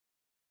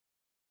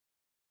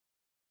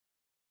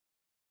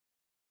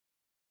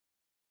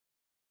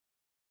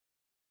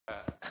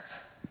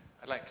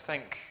like to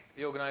thank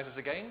the organisers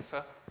again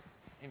for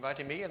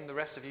inviting me and the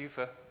rest of you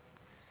for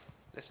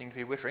listening to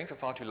me whittering for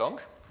far too long.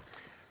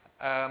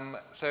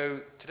 So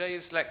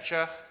today's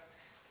lecture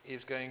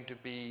is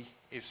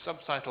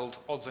subtitled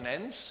Odds and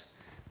Ends,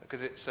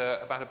 because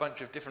it's about a bunch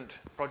of different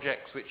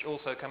projects which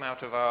also come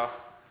out of our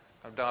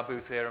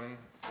Darboux theorem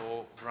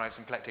for derived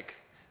symplectic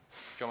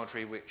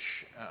geometry, which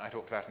I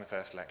talked about in the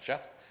first lecture.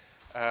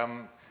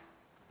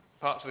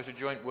 Parts of it are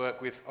joint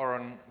work with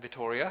Oren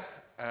Vittoria.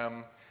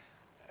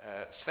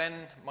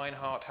 Sven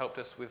Meinhardt helped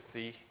us with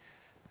the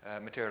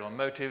material on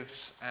motives,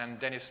 and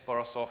Denis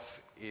Borisov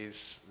is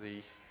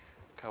the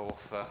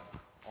co-author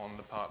on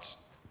the part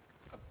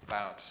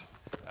about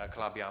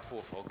Calabi-Yau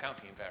fourfold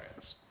counting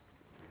invariance.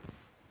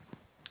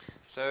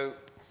 So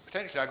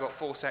potentially I've got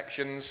 4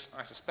 sections.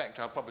 I suspect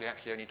I'll probably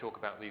actually only talk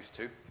about these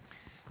 2.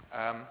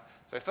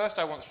 So first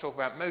I want to talk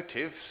about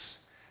motives.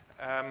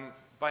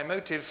 By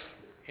motive,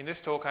 in this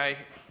talk,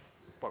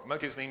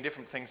 motives mean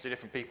different things to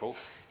different people.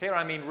 Here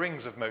I mean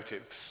rings of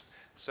motives.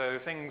 So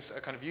things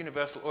are kind of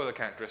universal Euler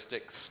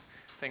characteristics,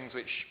 things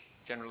which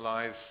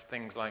generalize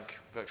things like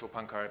virtual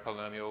Poincare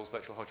polynomials,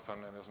 virtual Hodge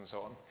polynomials, and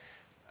so on.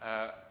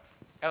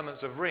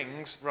 Elements of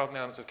rings rather than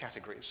elements of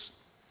categories.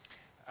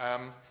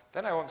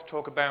 Then I want to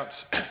talk about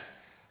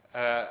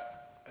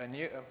a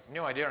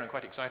new idea I'm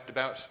quite excited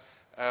about.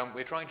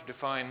 We're trying to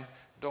define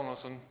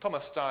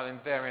Donaldson-Thomas style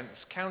invariance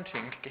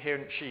counting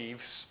coherent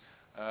sheaves,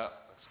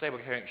 stable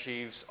coherent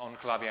sheaves on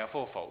Calabi-Yau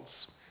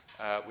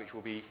fourfolds, which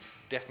will be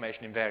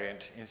deformation invariant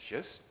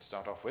integers to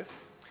start off with.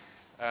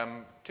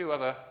 2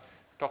 other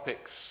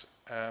topics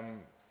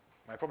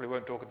I probably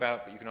won't talk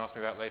about, but you can ask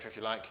me about later if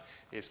you like,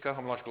 is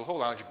cohomological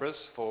Hall algebras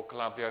for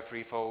Calabi-Yau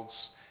threefolds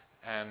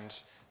and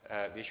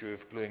the issue of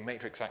gluing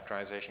matrix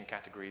factorization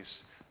categories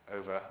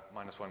over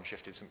 -1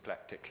 shifted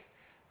symplectic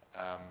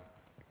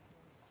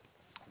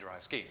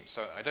derived schemes.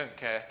 So I don't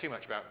care too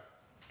much about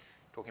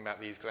talking about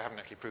these because I haven't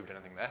actually proved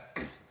anything there.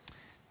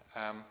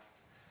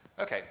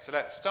 Okay, so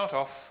let's start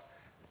off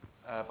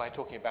by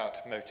talking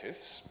about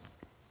motives.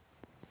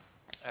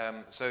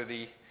 So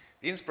the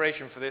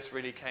inspiration for this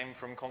really came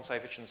from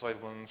Kontsevich and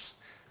Soibelman's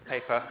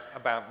paper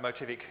about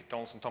motivic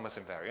Donaldson-Thomas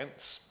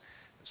invariance.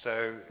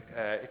 So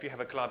if you have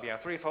a Calabi-Yau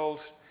threefold,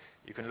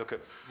 you can look at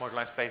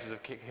moduli spaces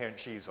of coherent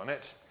sheaves on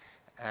it,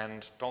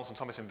 and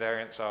Donaldson-Thomas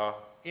invariants are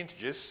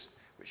integers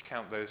which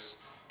count those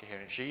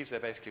coherent sheaves.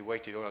 They're basically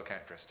weighted Euler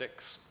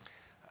characteristics.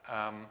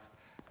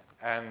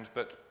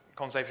 But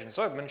Kontsevich and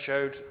Soibelman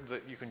showed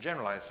that you can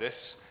generalize this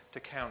to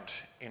count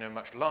in a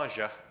much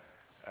larger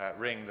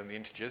ring than the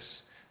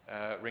integers,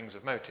 rings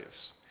of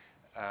motives.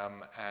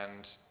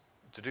 And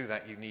to do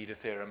that, you need a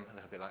theorem a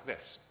little bit like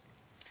this.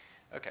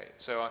 Okay,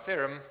 so our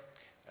theorem,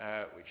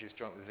 which is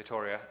joint with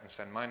Vittoria and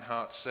Sven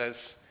Meinhardt, says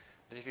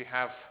that if you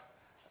have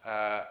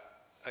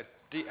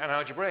an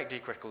algebraic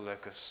d-critical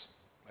locus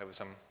over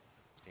some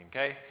scheme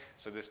K,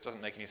 so this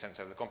doesn't make any sense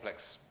over the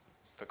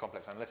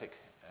complex analytic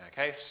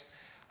case,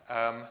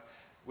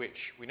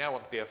 which we now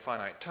want to be a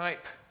finite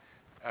type,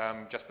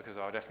 just because of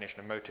our definition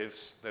of motives,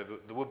 though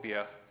there would be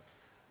a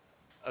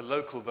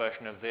local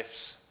version of this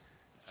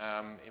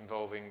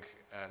involving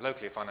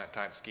locally finite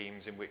type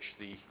schemes in which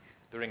the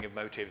ring of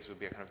motives would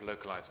be a kind of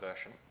localized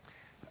version.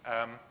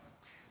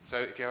 So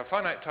if you have a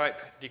finite type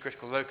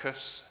d-critical locus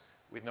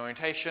with an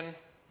orientation,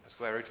 the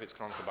square root of its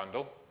canonical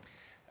bundle,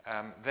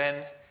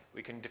 then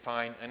we can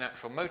define a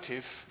natural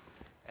motive,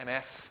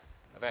 MF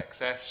of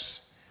XS,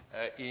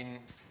 in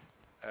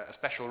a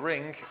special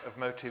ring of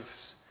motives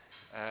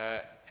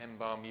m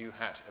bar mu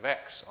hat of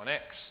x on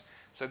x.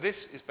 So this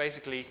is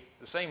basically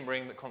the same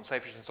ring that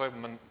Kontsevich and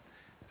Soibelman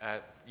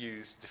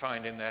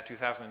defined in their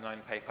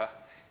 2009 paper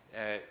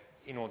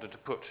in order to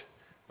put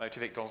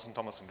motivic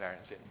Donaldson-Thomas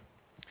invariance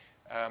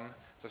in.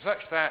 So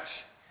such that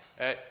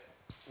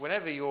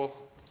whenever your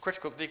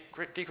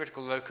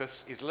d-critical locus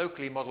is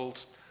locally modeled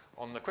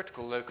on the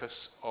critical locus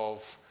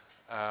of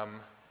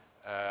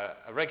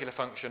a regular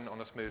function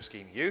on a smooth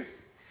scheme U,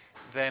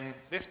 then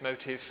this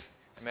motive,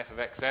 mf of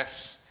xs,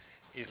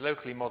 is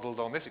locally modeled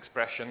on this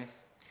expression.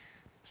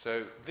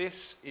 So this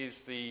is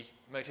the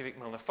motivic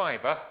Milnor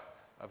fiber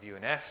of U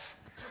and F,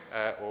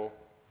 or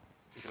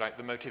if you like,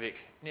 the motivic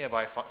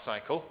nearby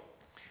cycle.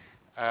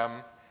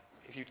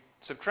 If you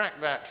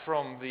subtract that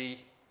from the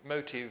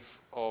motive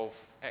of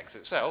X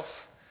itself,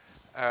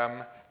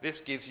 this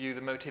gives you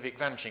the motivic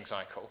vanishing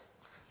cycle,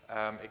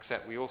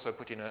 except we also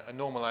put in a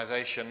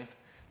normalization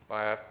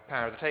by a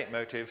power of the Tate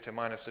motive to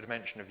minus the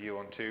dimension of U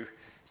on 2,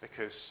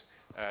 because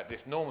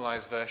this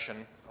normalized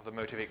version of the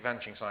motivic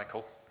vanishing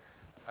cycle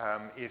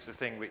is the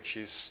thing which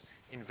is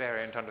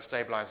invariant under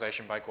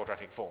stabilization by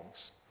quadratic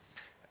forms.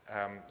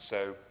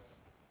 So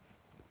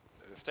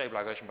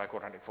stabilization by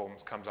quadratic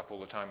forms comes up all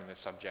the time in this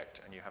subject,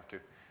 and you have to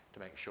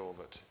make sure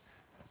that...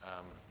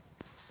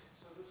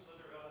 So this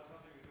has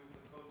nothing to do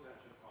with the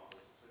cotangent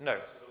complex? No.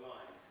 The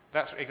line.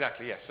 That's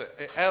exactly, yes. So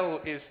L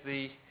is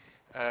the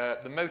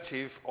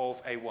motive of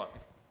A1,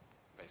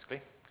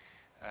 basically,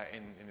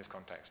 in this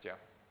context, yeah.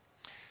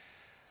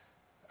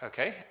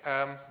 Okay,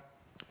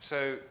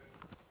 so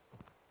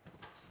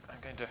I'm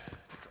going to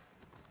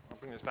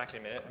bring this back in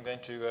a minute. I'm going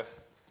to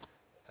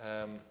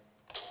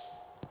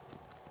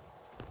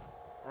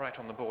write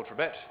on the board for a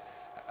bit.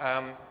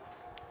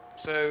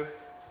 So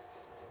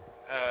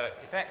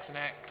if x and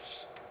x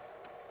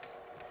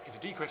is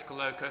a d-critical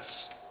locus,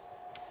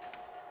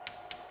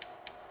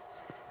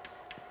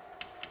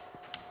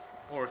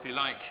 or if you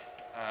like,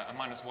 a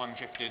 -1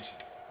 shifted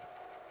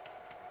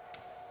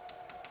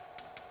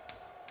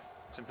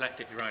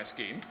symplectic derived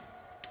scheme,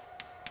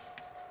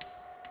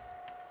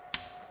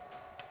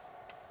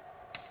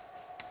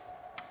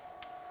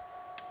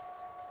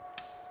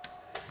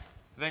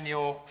 then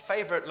your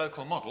favourite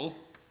local model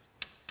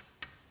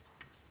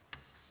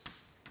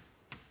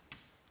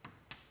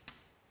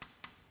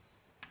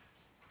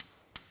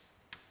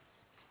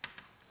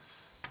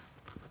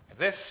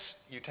this,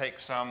 you take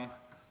some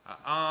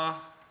R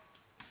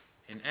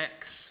in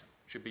X,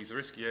 should be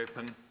Zariski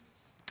open,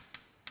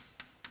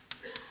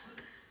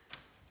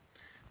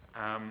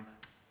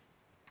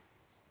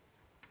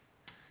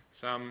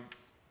 some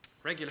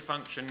regular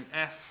function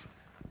f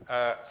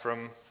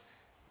from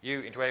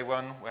U into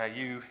A1, where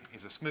U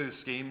is a smooth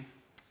scheme,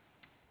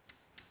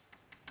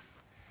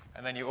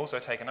 and then you also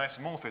take an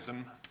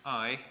isomorphism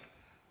I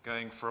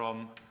going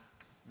from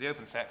the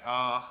open set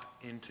R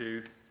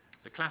into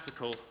the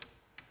classical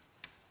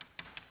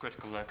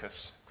critical locus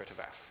crit of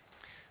F.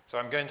 So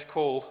I'm going to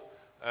call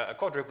a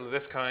quadruple of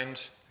this kind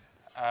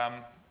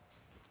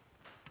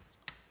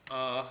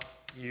R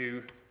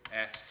U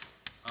S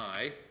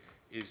I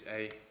is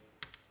a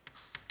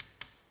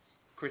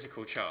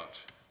critical chart.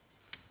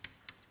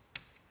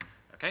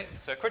 Okay,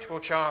 so critical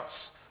charts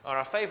are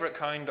our favourite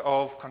kind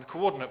of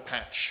coordinate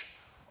patch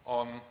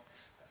on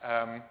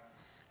a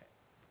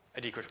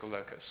d-critical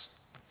locus.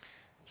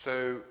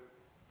 So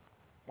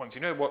once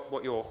you know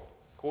what your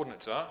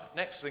coordinates are,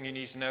 next thing you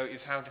need to know is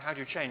how do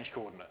you change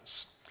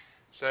coordinates.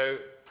 So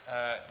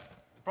the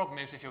problem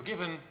is if you're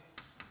given,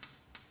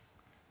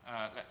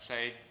 let's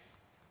say,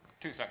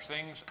 two such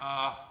things,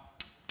 R,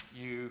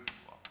 U,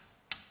 well,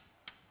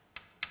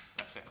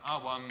 let's say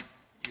R1,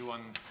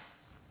 U1,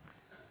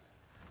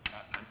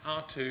 and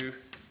R2,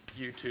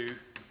 U2,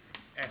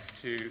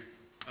 F2,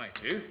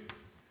 I2,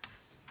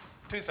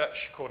 two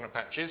such coordinate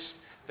patches,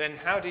 then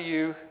how do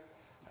you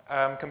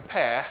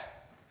compare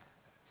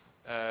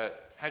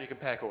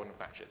coordinate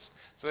patches?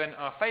 So then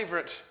our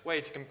favourite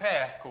way to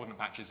compare coordinate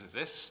patches is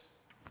this.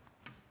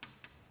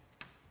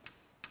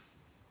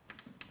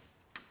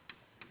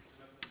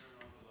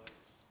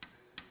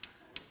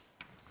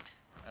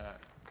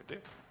 Could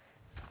do.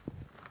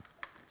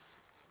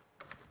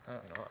 Oh,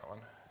 not that one.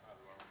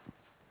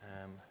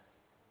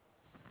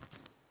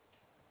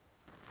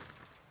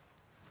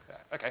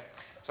 Okay,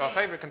 so our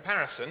favourite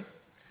comparison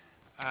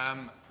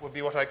would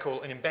be what I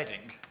call an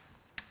embedding.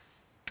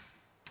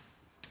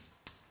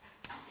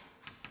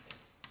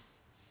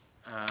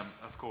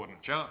 Of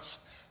coordinate charts.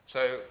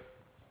 So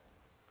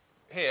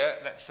here,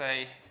 let's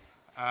say,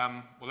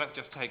 well, let's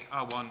just take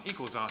R1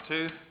 equals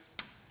R2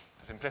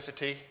 for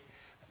simplicity.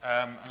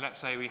 And let's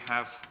say we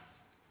have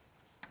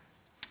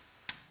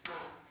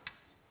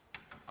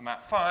a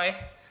map phi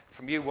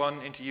from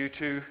U1 into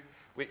U2,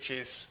 which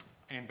is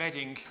an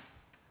embedding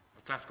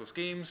of classical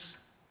schemes,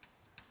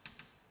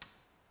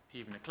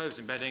 even a closed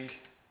embedding,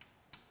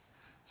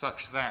 such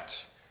that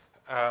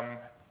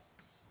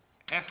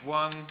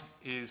F1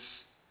 is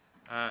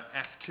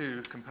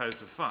F2 composed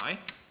of phi,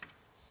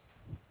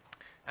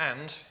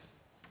 and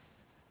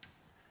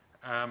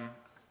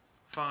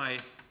phi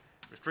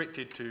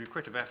restricted to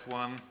crit of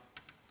F1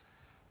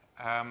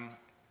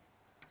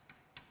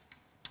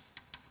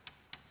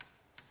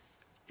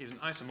 is an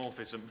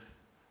isomorphism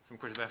from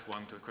crit of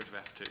F1 to a crit of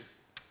F2,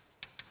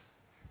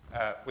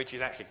 which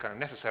is actually kind of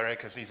necessary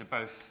because these are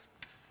both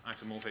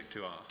isomorphic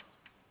to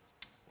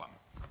R1.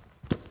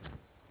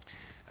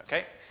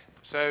 Okay,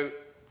 so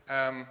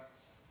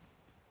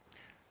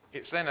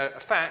it's then a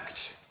fact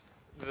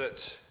that,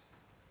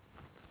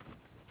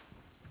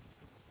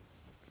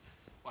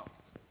 well,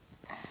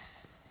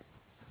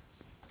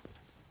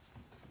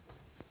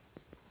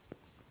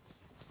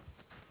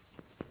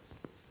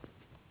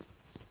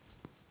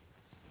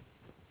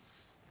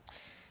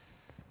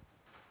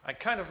 I'd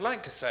kind of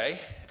like to say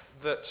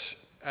that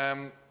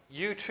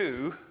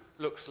U2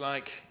 looks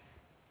like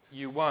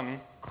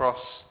U1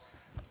 cross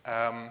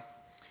a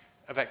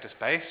vector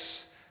space,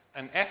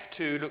 and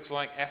F2 looks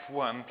like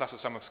F1 plus a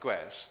sum of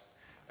squares.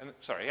 And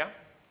sorry, yeah?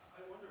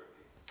 I wonder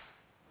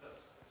if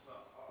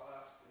I'll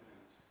ask in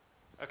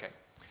a minute.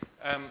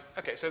 Okay.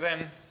 Okay, so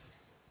then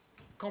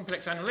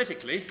complex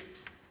analytically,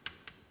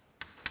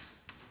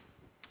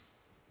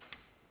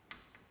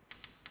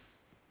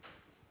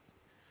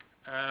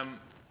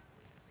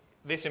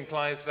 this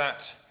implies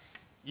that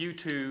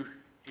U2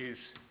 is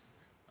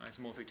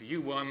isomorphic to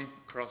U1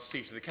 cross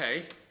C to the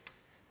K,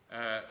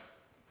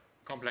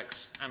 complex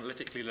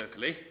analytically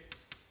locally,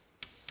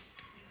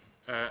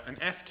 and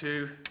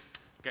F2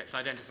 gets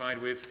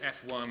identified with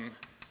F1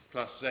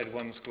 plus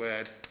Z1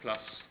 squared plus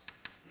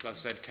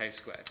ZK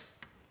squared.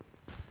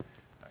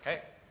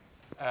 Okay,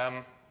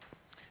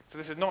 so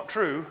this is not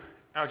true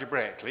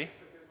algebraically.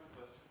 Here's my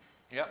question.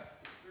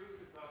 Yep. True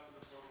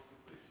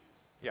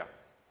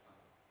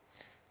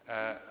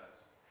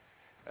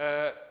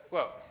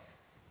Well,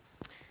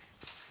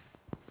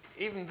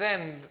 even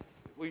then,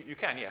 you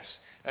can, yes.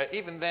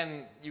 Even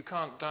then, you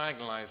can't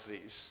diagonalize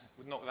these,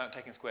 not without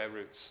taking square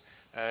roots.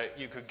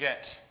 You could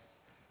get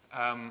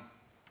an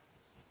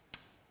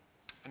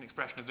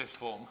expression of this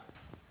form,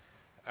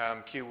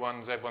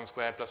 q1 z1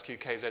 squared plus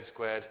qk z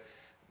squared,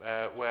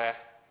 where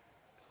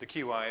the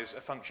qi's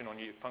are functions on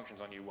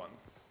u1,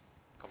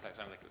 complex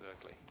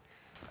analytically.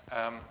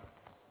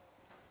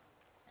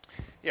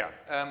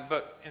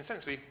 But in a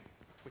sense, we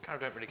kind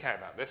of don't really care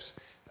about this.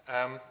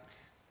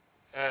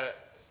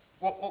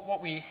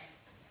 What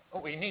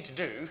we need to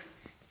do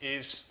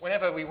is,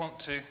 whenever we want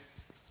to...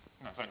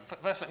 No, sorry,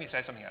 first let me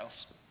say something else.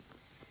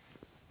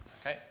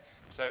 Okay,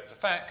 so it's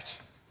a fact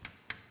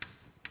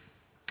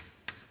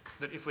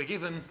that if we're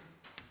given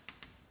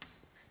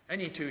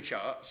any two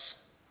charts,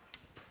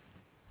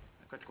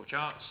 critical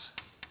charts,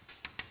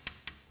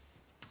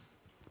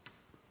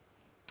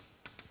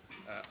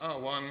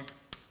 R1,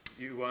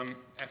 U1,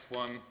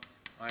 F1,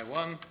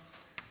 I1,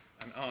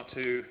 and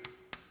R2,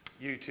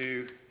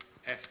 U2,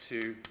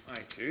 F2,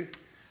 I2,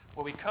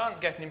 well, we can't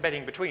get an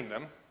embedding between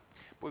them,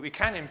 but we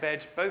can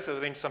embed both of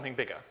them into something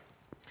bigger.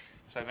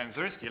 So then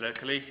Zariski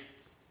locally,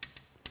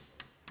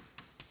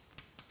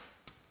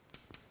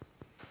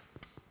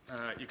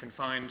 you can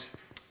find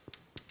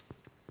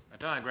a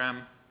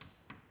diagram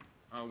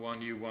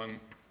R1, U1,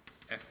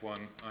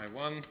 F1,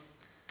 I1,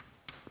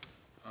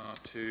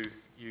 R2,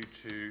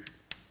 U2,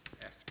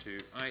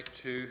 F2,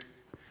 I2,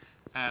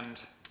 and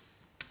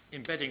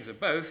embeddings of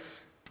both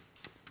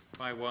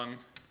phi1,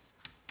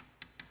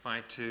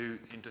 phi2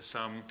 into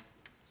some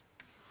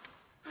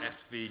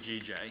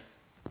SVGJ.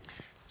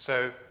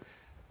 So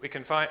we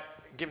can find,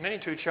 given any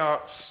two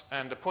charts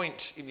and a point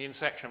in the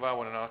intersection of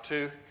R1 and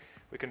R2,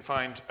 we can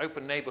find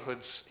open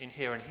neighborhoods in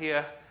here and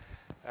here,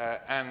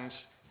 and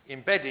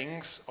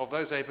embeddings of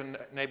those open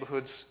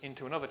neighborhoods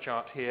into another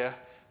chart here,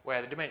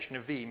 where the dimension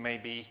of V may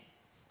be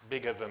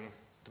bigger than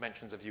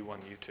dimensions of U1,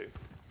 U2.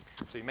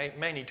 So you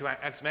may need to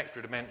add some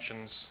extra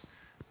dimensions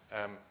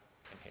in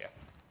here.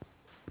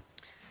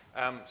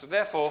 So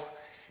therefore,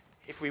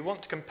 if we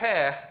want to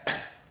compare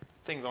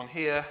things on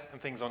here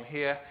and things on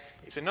here,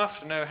 it's enough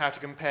to know how to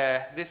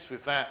compare this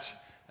with that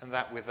and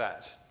that with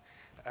that.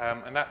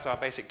 And that's our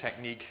basic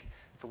technique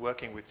for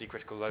working with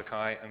decritical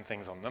loci and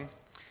things on them.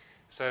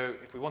 So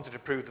if we wanted to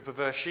prove the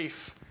perverse sheaf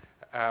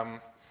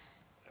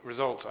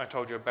result I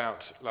told you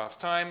about last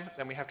time,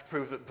 then we have to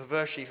prove that the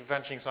perverse sheaf of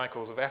vanishing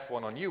cycles of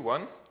F1 on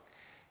U1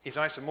 is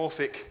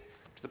isomorphic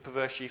to the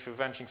perverse sheaf of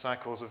vanishing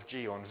cycles of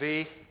G on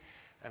V,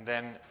 and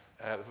then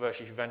the perverse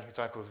sheaf of vanishing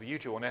cycles of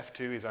U2 on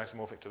F2 is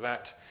isomorphic to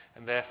that,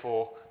 and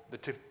therefore the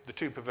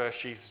two perverse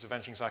sheaves of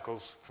vanishing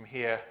cycles from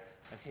here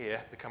and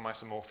here become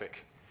isomorphic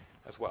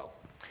as well.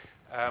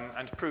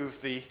 And to prove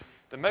the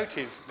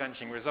motive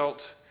vanishing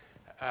result,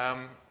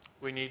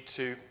 we need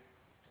to...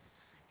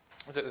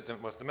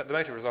 the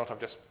motive result I've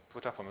just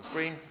put up on the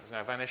screen has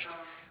now vanished.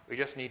 We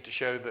just need to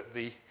show that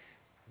the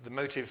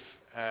motive,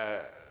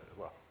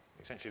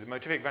 essentially the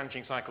motivic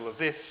vanishing cycle of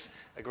this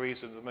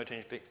agrees with the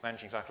motivic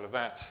vanishing cycle of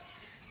that,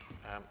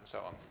 and so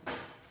on.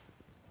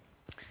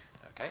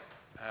 Okay.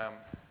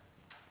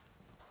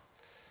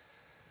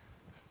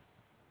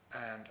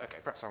 And okay,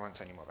 perhaps I won't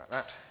say any more about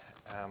that.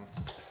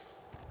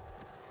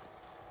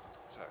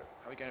 So,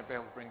 are we going to be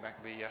able to bring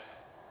back the...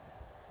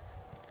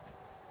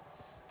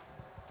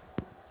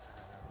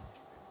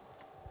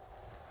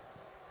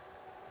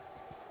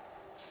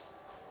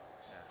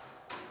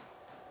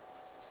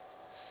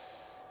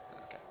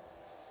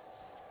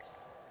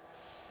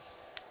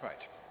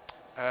 Right.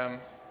 And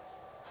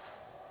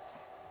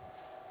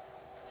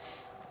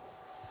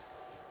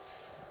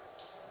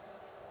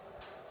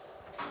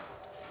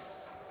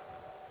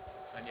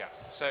yeah,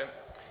 so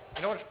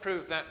in order to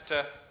prove that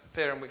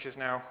theorem, which has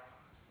now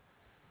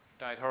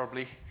died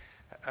horribly,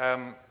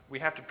 we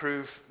have to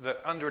prove that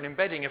under an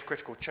embedding of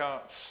critical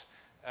charts,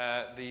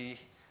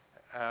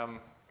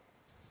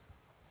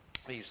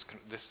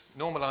 this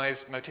normalized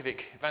motivic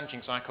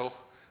vanishing cycle,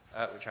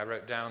 which I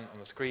wrote down on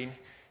the screen,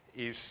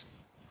 is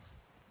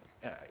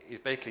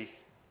basically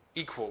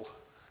equal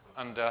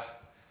under,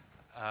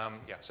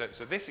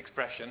 so this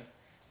expression,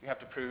 you have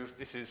to prove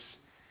this is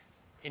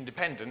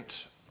independent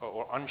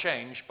or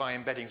unchanged by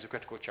embeddings of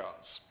critical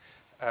charts.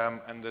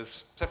 And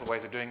there's several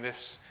ways of doing this.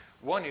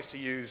 One is to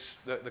use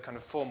the kind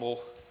of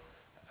formal,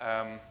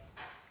 the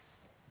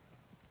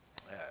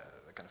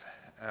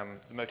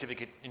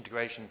motivic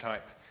integration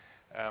type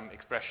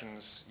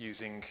expressions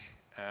using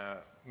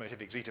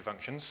motivic zeta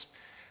functions.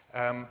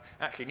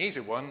 Actually, an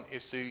easier one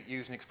is to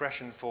use an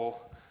expression for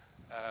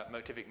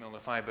motivic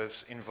Milnor fibers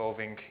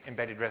involving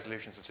embedded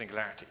resolutions of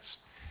singularities,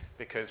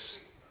 because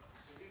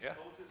they add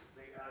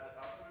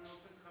up an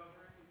open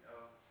covering? So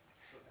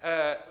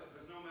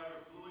there's no matter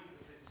of fluid,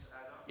 they just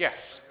add up? Yes.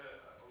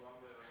 Like along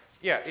the...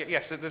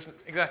 Yes, so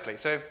exactly.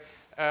 So,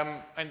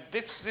 and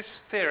this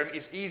theorem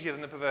is easier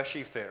than the perverse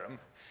sheaf theorem,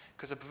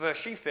 because the perverse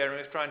sheaf theorem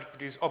is trying to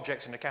produce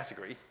objects in a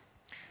category.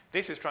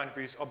 This is trying to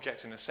produce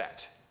objects in a set.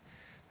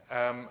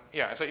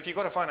 So if you've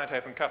got a finite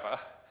open cover,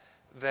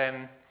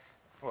 then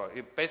well,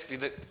 basically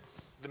the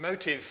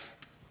motive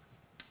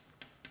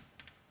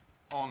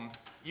on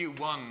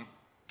U1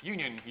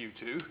 union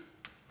U2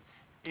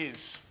 is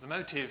the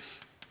motive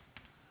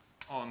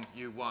on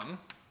U1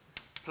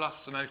 plus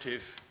the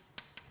motive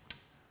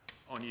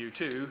on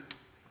U2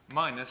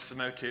 minus the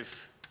motive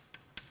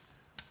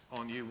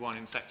on U1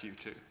 in sec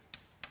U2.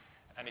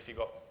 And if you've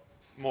got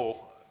more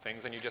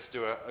things, then you just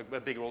do a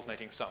bigger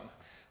alternating sum.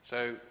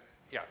 So,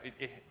 yeah,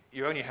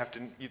 you only have to,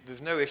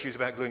 there's no issues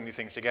about gluing these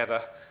things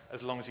together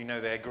as long as you know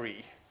they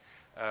agree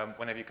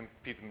whenever you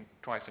compute them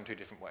twice in two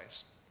different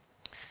ways.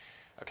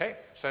 Okay,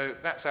 so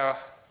that's our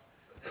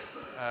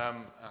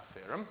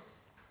theorem.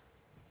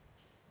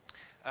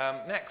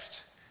 Next,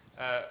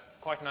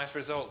 quite a nice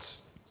result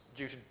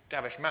due to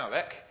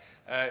Davish-Malek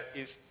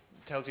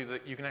tells you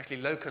that you can actually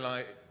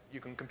localize, you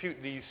can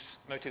compute these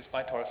motives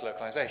by torus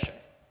localization.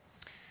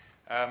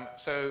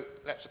 So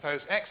let's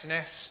suppose X and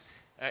S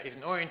is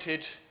an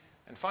oriented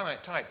and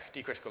finite type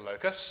d-critical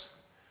locus.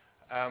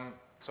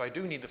 So I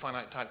do need the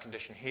finite type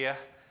condition here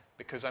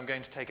because I'm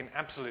going to take an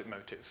absolute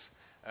motive.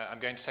 I'm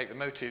going to take the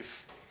motive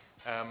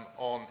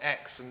on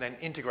X and then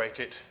integrate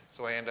it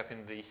so I end up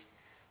in the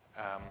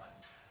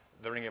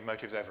ring of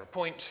motives over a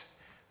point.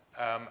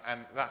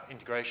 And that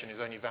integration is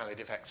only valid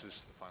if X is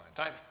the finite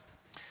type.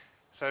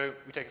 So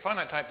we take a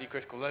finite type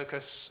d-critical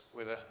locus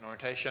with an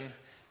orientation,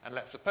 and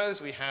let's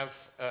suppose we have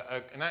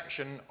an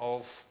action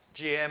of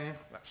GM,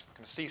 that's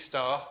kind of C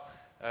star,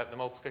 the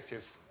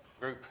multiplicative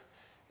group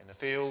in the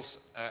fields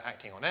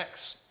acting on X,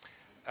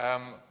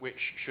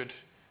 which should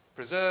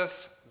preserve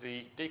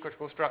the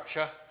d-critical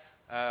structure.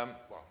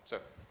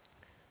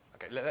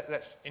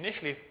 Let's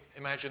initially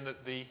imagine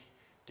that the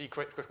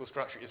d-critical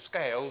structure is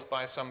scaled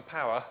by some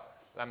power,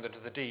 lambda to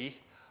the d,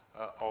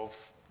 of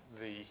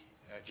the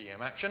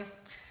GM action,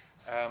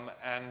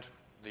 and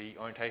the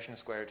orientation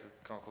square root of the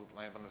canonical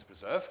line of bundle is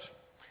preserved.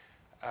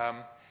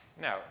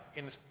 Now,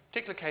 in this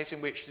particular case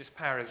in which this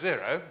power is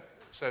 0,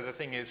 so the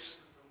thing is...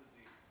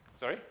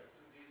 Sorry?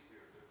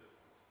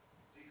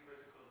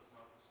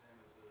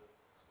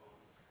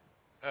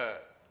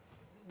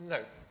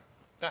 No,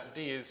 that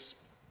d is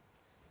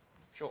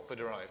short for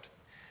derived.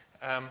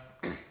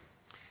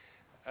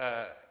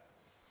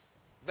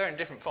 They're in a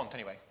different font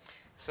anyway.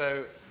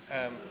 So,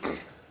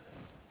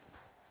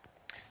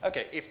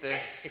 okay,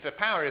 if the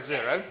power is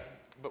 0,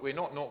 but we're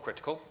not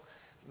critical,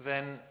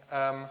 then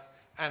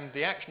and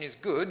the action is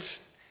good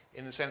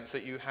in the sense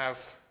that you have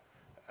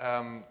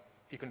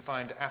you can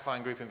find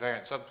affine group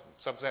invariant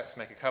subsets,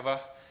 make a cover,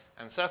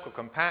 and circle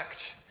compact,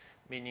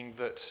 meaning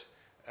that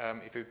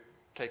if you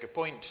take a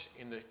point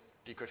in the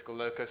d-critical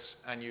locus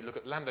and you look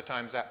at lambda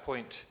times that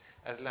point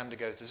as lambda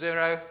goes to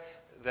 0,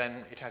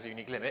 then it has a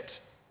unique limit.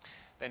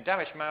 Then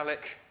Davish-Malek,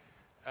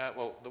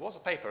 well, there was a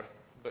paper,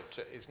 but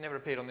it's never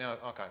appeared on the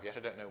archive yet. I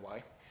don't know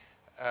why.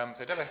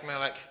 So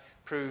Davish-Malek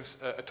proves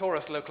a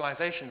torus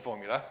localization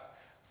formula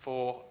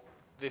for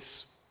this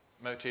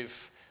motive,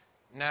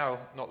 now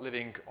not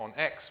living on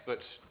X, but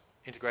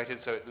integrated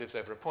so it lives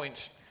over a point,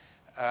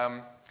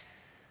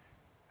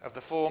 of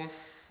the form.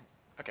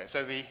 Okay,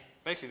 so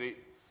basically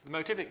the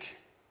motivic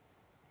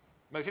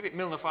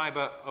Milnor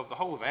fiber of the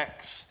whole of X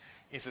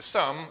is the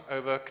sum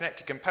over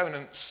connected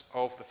components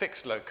of the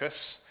fixed locus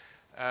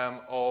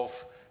of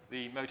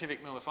the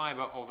motivic Milnor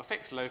fiber of the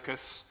fixed locus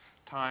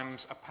times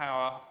a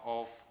power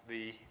of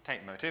the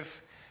tape motive,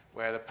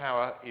 where the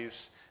power is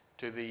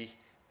to the,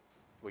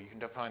 well, you can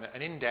define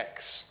an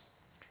index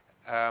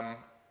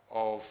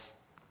of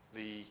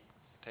the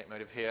tape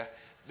motive here.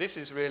 This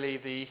is really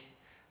the,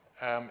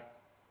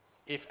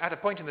 if at a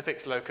point in the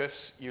fixed locus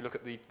you look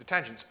at the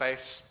tangent space,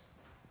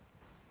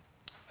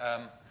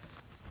 okay,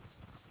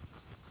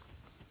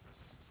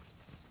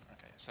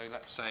 so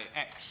let's say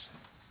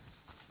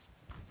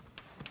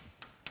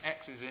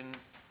X is in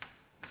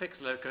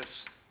fixed locus,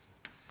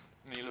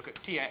 and you look at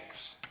Tx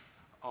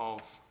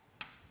of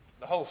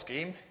the whole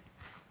scheme.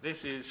 This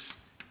is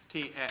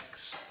Tx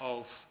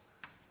of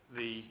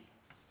the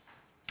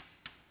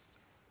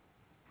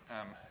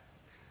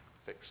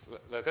fixed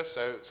locus.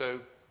 So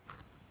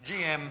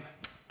GM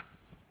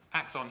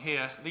acts on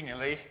here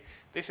linearly.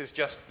 This is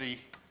just the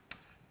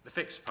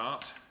fixed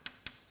part.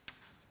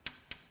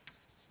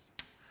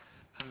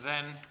 And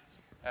then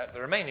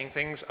the remaining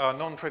things are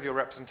non-trivial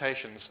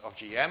representations of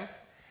GM.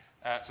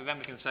 So then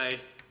we can say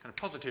kind of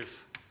positive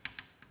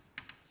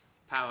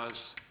powers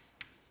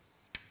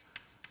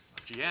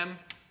of GM,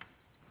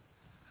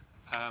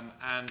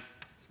 and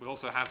we'll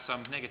also have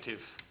some negative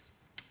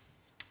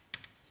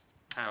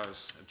powers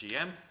of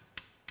GM.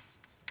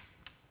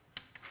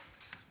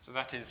 So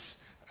that is,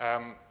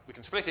 we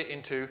can split it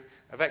into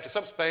a vector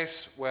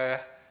subspace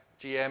where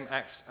GM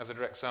acts as a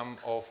direct sum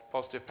of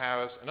positive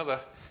powers,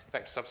 another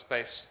vector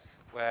subspace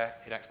where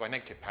it acts by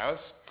negative powers,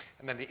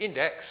 and then the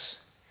index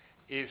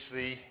is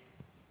the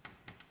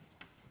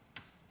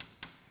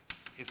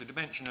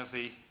dimension of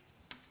the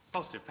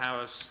positive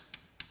powers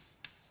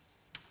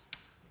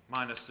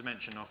minus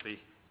dimension of the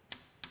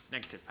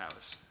negative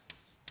powers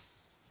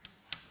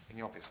in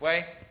the obvious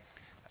way.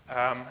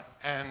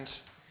 And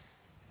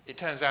it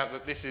turns out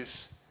that this is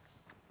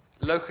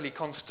locally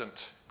constant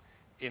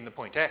in the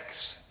point x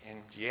in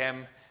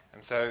GM,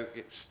 and so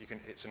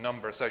it's a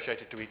number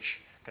associated to each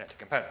kinetic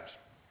component.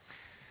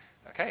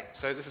 Okay,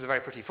 so this is a very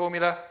pretty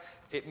formula.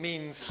 It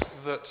means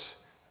that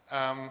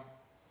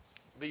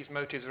these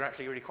motives are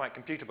actually really quite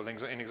computable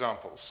in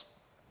examples,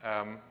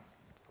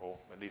 or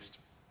at least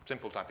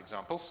simple type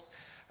examples.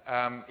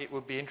 It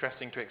would be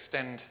interesting to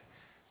extend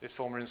this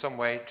formula in some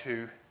way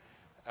to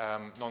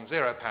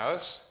non-zero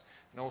powers,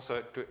 and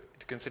also to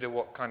consider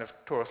what kind of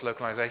torus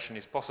localization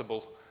is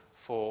possible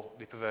for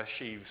the perverse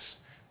sheaves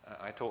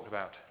I talked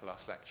about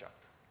last lecture.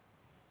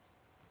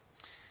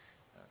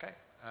 Okay,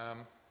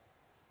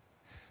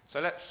 so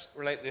let's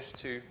relate this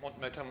to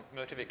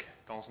motivic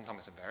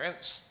Donaldson-Thomas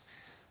invariance.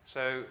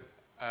 So,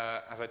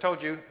 as I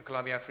told you, a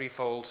Calabi-Yau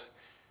threefold,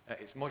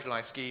 its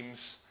moduli schemes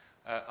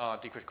are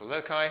d-critical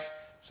loci.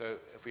 So,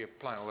 if we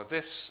apply all of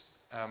this,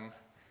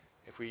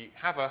 if we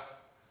have a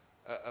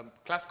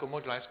classical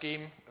moduli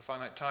scheme, a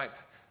finite type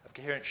of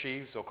coherent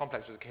sheaves or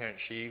complexes of coherent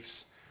sheaves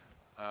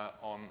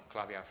on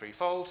Calabi-Yau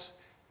threefold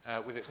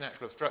with its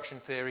natural obstruction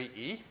theory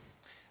E,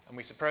 and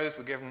we suppose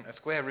we're given a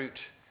square root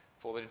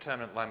for the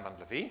determinant line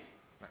bundle of E,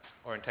 that's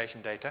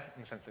orientation data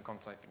in the sense of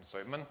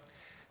Donaldson-Thomas,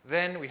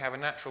 then we have a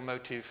natural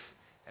motive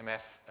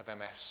MF of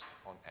MS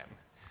on M.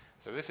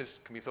 So this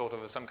can be thought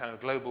of as some kind of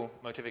global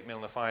motivic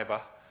Milnor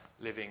fiber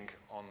living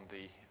on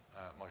the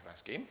moduli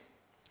scheme.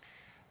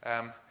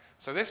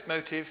 So this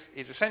motive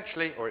is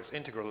essentially, or its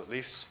integral at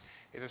least,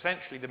 is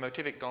essentially the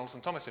motivic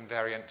Donaldson-Thomas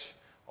invariant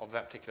of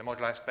that particular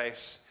moduli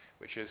space,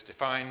 which is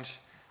defined,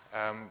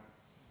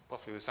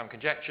 possibly with some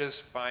conjectures,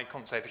 by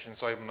Kontsevic and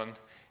Soibelman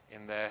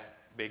in their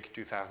big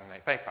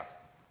 2008 paper.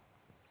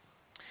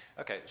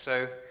 Okay,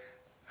 so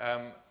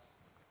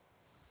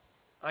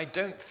I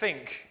don't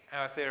think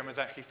our theorem has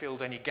actually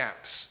filled any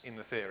gaps in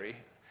the theory.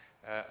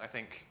 I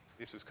think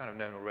this was kind of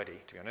known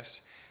already, to be honest.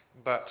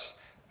 But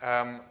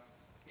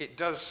it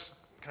does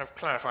kind of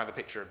clarify the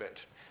picture a bit,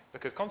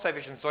 because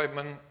Kontsevic and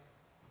Soibelman,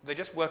 they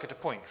just work at a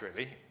point,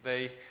 really.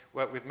 They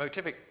work with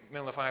motivic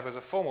Milnor fibers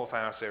of formal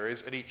Fourier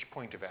series at each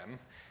point of M,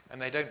 and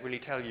they don't really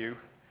tell you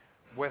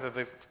whether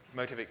the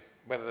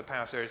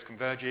power series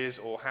converges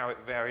or how it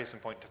varies from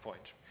point to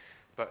point.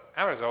 But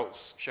our results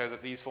show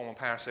that these formal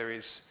power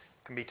series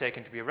can be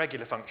taken to be a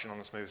regular function on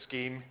the smooth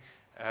scheme,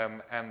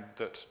 and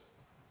that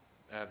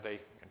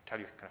they can tell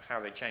you kind of how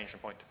they change from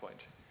point to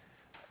point.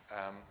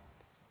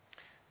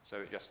 So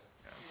it just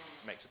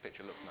makes the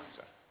picture look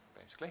nicer,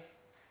 basically.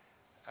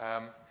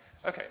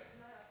 Okay.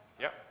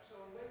 Yeah. So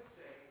on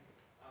Wednesday,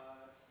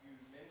 you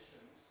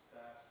mentioned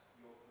that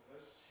your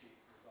perverse sheaf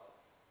result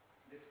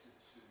lifted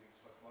to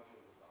mixed module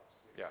results,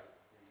 which Yeah. is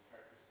the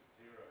characteristic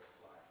zero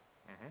slide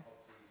Mm-hmm.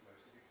 of the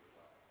motivic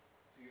result.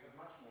 So you have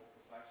much more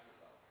precise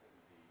results in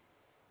the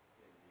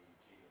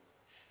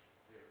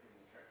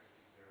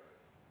characteristic zero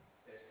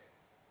setting.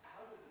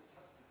 How's the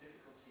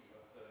difficulty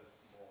of those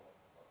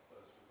results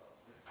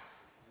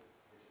lifted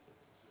to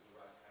the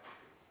right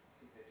category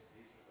compared to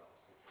these results,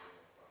 which are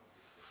almost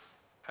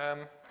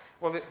 100%?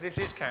 Well, this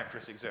is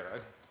characteristic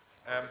zero.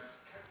 But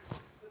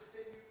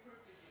then you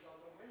proved this result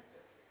on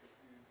Wednesday, because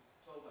you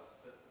told us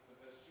that the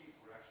perverse sheaves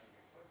were actually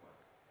mixed Hodge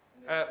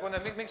modules. Well,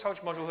 no, mixed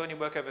Hodge modules only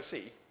work over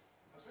C.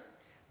 I'm sorry?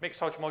 Mixed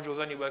Hodge modules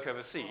only work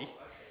over C. Oh,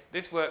 okay.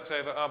 This works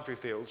over arbitrary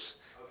fields.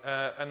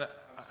 Okay. And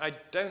I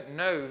don't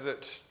know that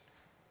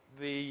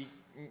the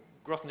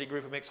Grothendieck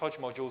group of mixed Hodge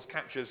modules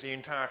captures the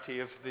entirety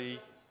of the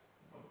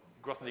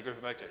Grothendieck group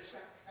of motives. You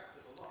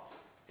captured a lot.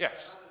 Yes.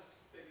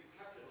 But you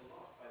captured a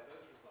lot by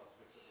those results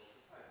which are more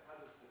precise. How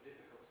does the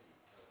difficulty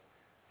of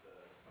the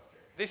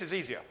subject? This is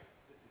easier,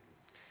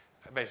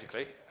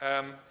 basically,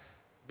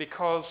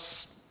 because,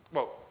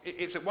 well,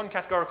 it's at one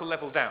categorical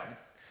level down.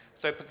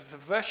 So for the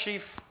perverse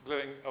sheaf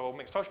gluing, or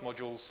mixed Hodge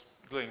modules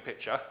gluing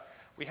picture,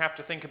 we have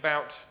to think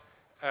about,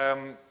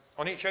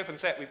 on each open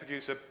set we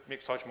produce a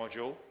mixed Hodge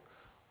module.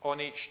 On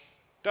each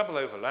double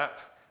overlap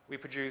we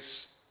produce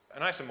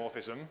an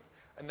isomorphism,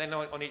 and then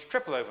on each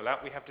triple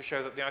overlap we have to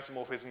show that the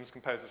isomorphisms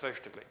compose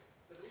associatively.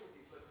 But all of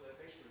these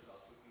localization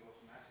results would be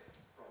automatic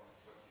from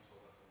what you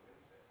told us on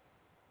Wednesday.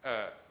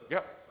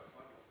 Yep.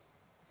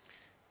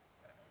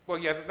 Well,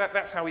 yeah,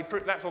 that's how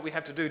that's what we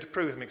have to do to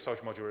prove mixed Hodge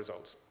module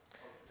results.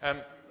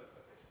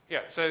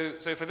 Yeah. So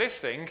for this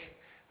thing,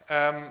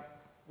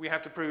 we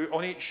have to prove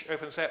on each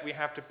open set we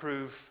have to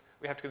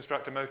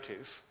construct a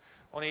motive.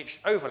 On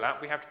each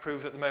overlap we have to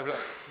prove that the motives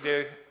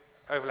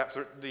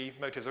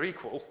are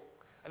equal,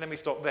 and then we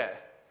stop there.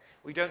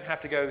 We don't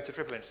have to go to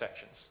triple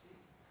intersections.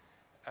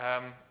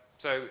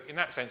 So in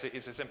that sense, it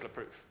is a simpler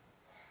proof.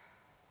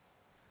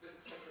 But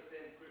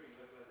then proving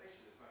localization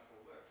is much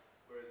more work,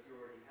 whereas you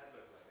already had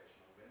localization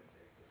on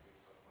Wednesday with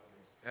mixed Hodge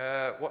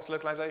modules. What's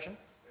localization?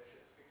 That's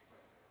just fixed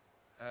point.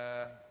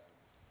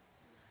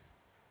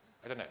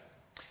 I don't know.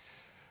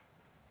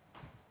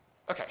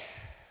 Okay.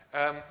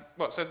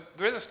 Well, so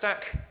there is a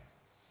stack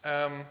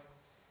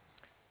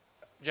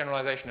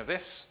generalization of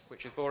this,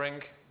 which is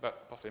boring,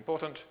 but possibly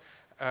important.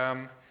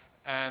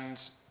 And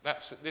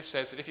this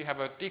says that if you have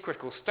a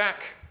d-critical stack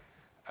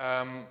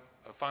of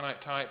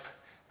finite type,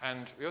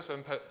 and we also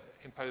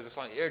impose a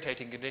slightly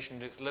irritating condition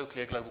that it's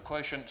locally a global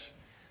quotient.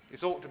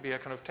 This ought to be a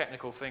kind of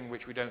technical thing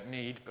which we don't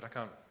need, but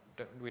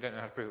we don't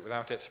know how to prove it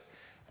without it.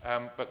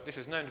 But this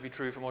is known to be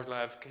true for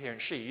moduli of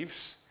coherent sheaves,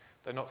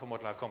 though not for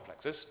moduli of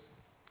complexes.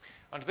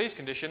 Under these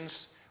conditions,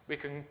 we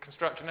can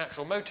construct a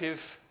natural motive,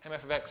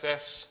 MF of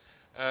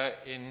XS,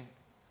 in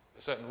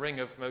a certain ring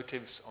of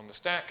motives on the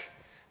stack.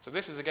 So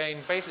this is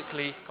again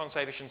basically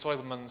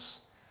Conservation-Soibelmann's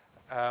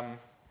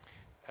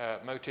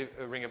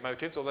ring of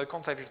motives, although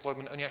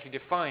Conservation-Soibelmann only actually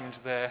defined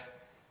their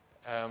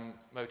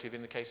motive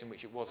in the case in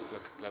which it was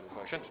a global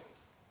quotient.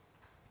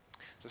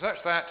 So such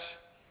that,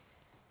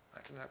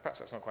 actually no, perhaps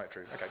that's not quite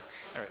true. Okay,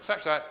 anyway,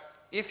 such that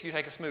if you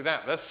take a smooth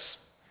atlas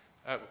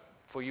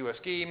for U a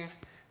scheme,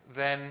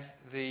 then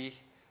the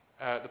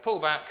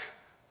pullback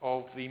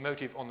of the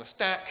motive on the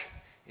stack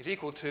is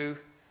equal to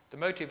the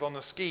motive on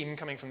the scheme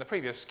coming from the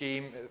previous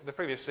scheme, the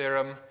previous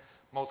theorem,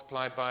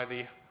 multiplied by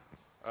the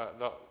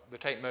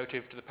Tate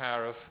motive to the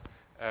power of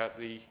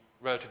the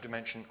relative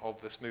dimension of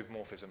the smooth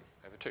morphism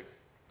over 2.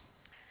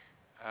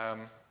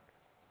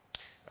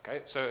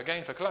 Okay, so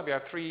again, for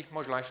Calabi-Yau 3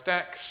 moduli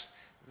stacks,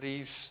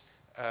 these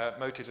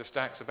motives of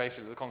stacks are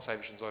basically the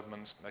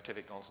Conservation-Soibelmann's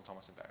motivic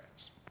Donaldson-Thomas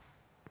invariance.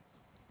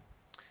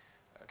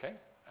 Okay,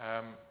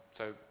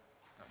 so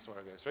that's what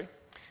I go through.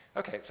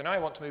 Okay, so now I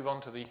want to move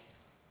on to the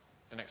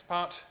next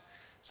part.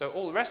 So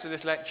all the rest of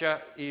this lecture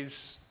is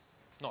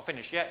not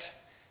finished yet.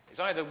 It's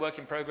either work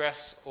in progress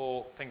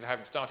or things I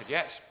haven't started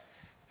yet,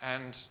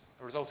 and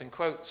a result in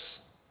quotes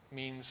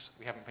means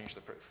we haven't finished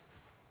the proof.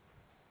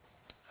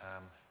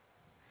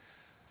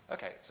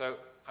 Okay, so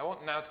I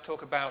want now to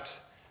talk about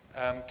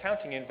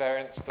counting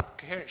invariance for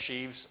coherent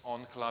sheaves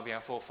on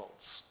Calabi-Yau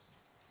fourfolds.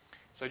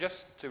 So just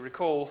to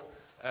recall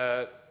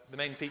the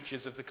main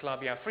features of the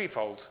Calabi-Yau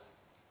threefold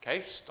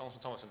case,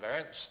 Donaldson-Thomas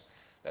invariance.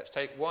 Let's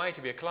take Y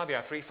to be a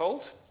Calabi-Yau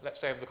threefold, let's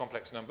say of the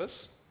complex numbers.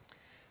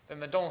 Then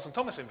the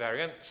Donaldson-Thomas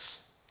invariance,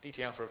 dt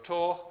alpha of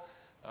Tor,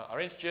 are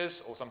integers,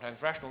 or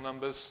sometimes rational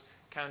numbers,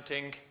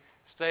 counting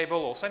stable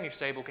or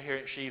semi-stable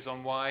coherent sheaves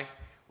on Y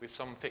with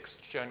some fixed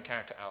Schoen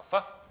character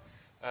alpha,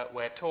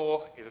 where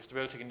Tor is a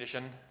stability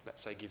condition,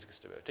 let's say Giesecke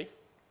stability.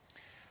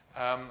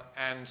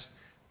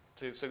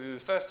 So it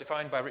was first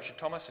defined by Richard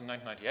Thomas in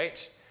 1998,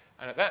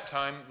 and at that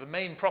time, the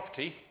main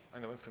property,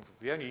 and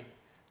the only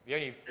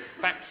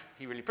fact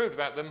he really proved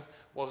about them,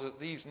 was that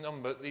these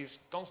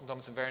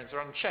Donaldson-Thomas invariants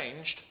are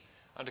unchanged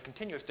under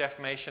continuous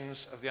deformations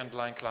of the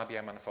underlying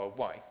Calabi-Yau manifold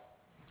Y.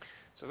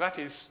 So that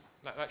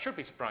should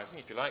be surprising,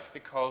 if you like,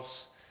 because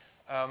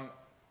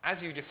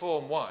as you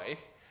deform Y,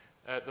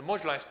 the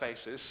moduli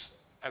spaces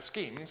as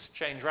schemes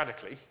change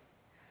radically.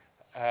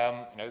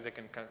 They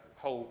can kind of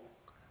whole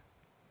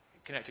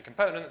connected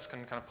components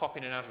can kind of pop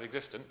in and out of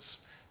existence.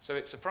 So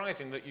it's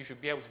surprising that you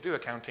should be able to do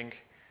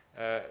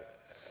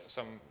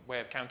some way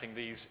of counting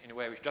these in a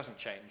way which doesn't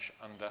change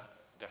under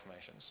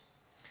deformations.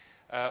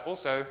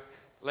 Also,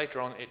 later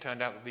on, it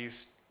turned out that these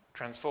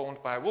transformed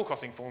by a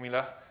Wall-Crossing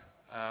formula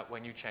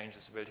when you change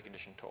the stability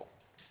condition Tor.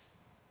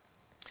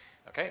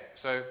 Okay,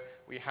 so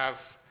we have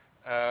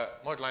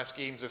moduli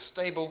schemes of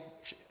stable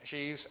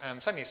sheaves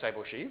and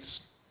semi-stable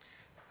sheaves,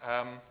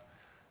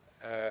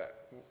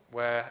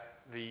 where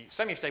the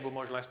semi-stable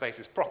moduli space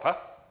is proper,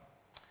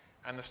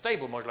 and the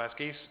stable moduli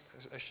schemes,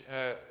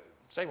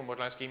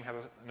 have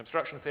an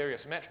obstruction theory,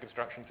 a symmetric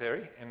obstruction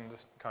theory in the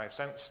chi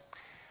sense.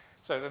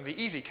 So then the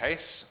easy case,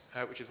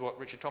 which is what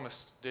Richard Thomas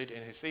did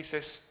in his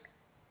thesis,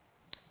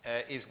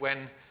 is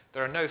when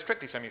there are no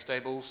strictly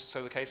semi-stables,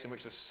 so the case in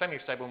which the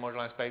semi-stable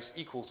moduli space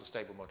equals the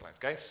stable moduli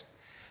case.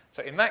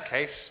 So in that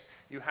case,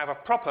 you have a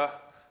proper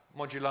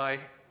moduli,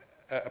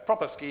 a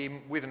proper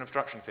scheme with an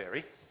obstruction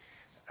theory,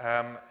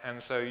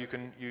 and so you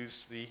can use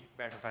the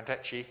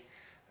Bernoulli-Fantecchi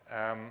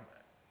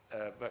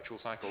virtual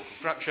cycle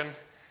construction.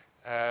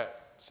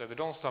 So the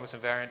Donaldson-Thomas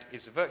invariant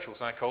is a virtual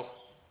cycle,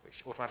 which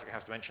automatically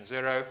has dimension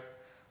 0,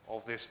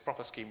 of this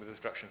proper scheme with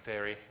obstruction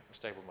theory and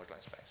stable moduli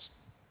space.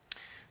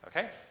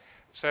 Okay,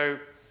 so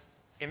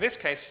in this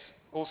case,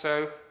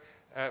 also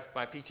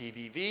by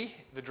PTVV,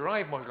 the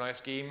derived moduli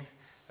scheme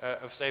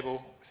of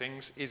stable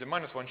things is a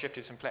 -1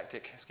 shifted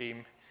symplectic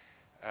scheme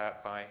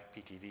by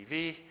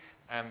PTVV,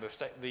 and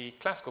the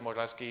classical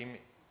moduli scheme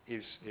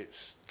is its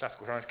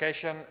classical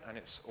ramification, and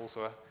it's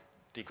also a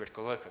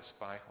D-critical locus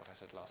by what I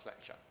said last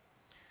lecture.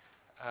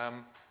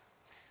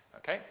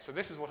 Okay, so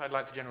this is what I'd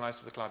like to generalize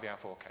to the Calabi-Yau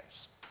 4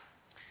 case.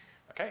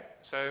 Okay,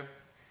 so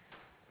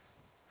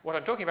what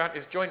I'm talking about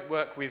is joint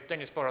work with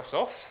Denis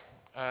Borisov.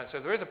 So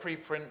there is a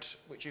preprint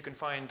which you can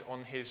find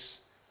on his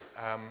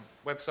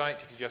website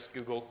if you just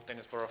Google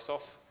Denis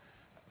Borisov.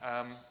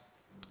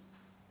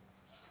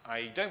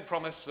 I don't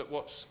promise that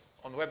what's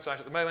on the website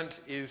at the moment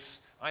is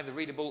either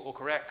readable or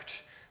correct,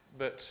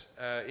 but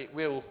it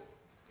will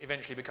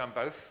eventually become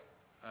both,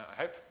 I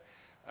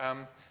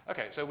hope.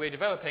 Okay, so we're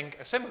developing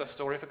a similar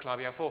story for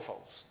Calabi-Yau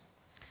fourfolds.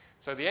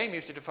 So the aim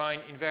is to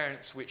define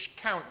invariants which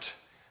count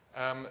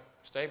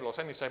stable or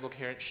semi-stable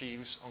coherent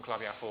sheaves on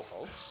Calabi-Yau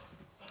fourfolds.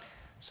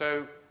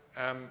 So,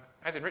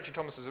 as in Richard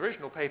Thomas's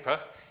original paper,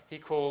 he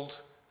called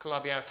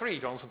Calabi-Yau 3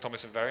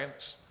 Donaldson-Thomas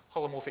invariants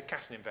holomorphic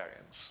Casson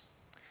invariants.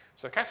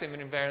 So Casimir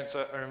invariants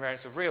are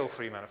invariants of real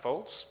free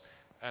manifolds,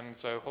 and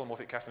so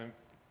holomorphic Casimir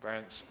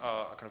invariants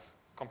are a kind of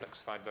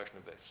complexified version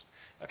of this.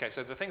 Okay,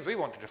 so the things we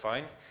want to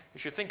define,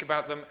 you should think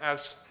about them as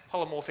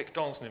holomorphic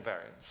Donaldson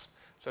invariants.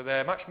 So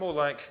they're much more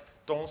like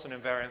Donaldson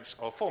invariants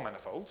of four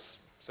manifolds,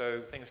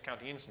 so things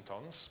counting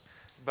instantons,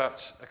 but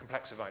a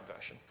complexified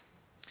version.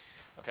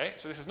 Okay,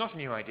 so this is not a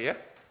new idea.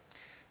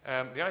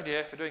 The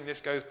idea for doing this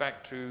goes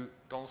back to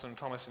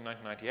Donaldson-Thomas in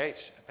 1998,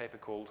 a paper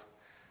called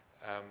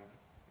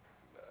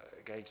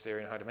Gauge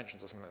Theory in High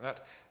Dimensions or something like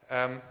that.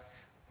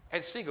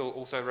 Ed Siegel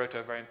also wrote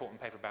a very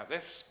important paper about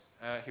this.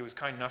 He was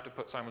kind enough to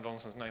put Simon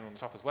Donaldson's name on the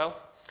top as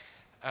well.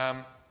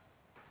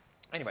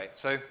 Anyway,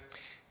 so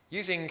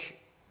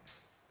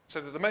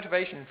the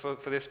motivation for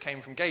this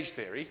came from gauge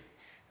theory.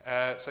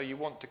 So you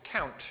want to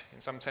count,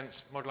 in some sense,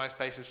 moduli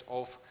spaces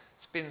of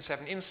spin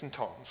 7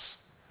 instantons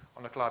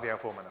on a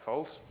Calabi-Yau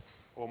manifold,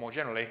 or more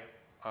generally,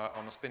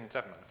 on a spin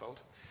 7 manifold.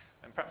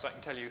 And perhaps I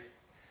can tell you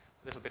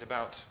a little bit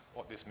about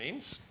what this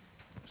means.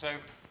 So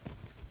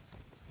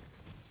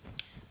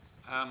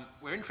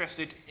we're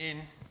interested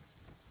in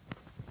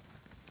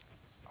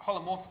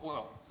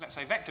let's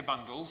say vector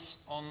bundles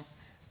on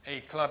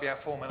a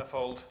Calabi-Yau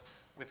manifold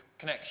with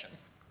connection.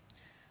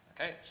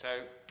 Okay, so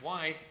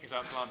Y is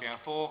our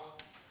Calabi-Yau.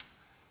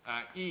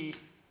 E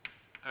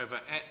over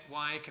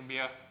Y can be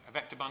a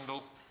vector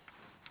bundle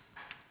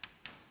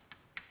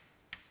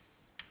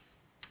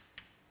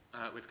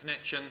with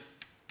connection,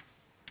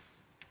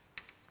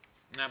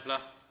 nabla,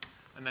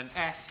 and then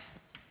F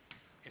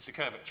is the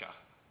curvature,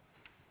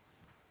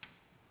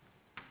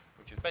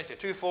 which is basically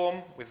a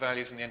two-form with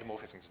values in the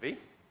endomorphisms V.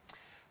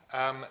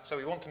 So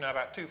we want to know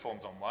about two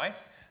forms on Y.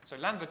 So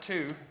lambda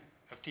 2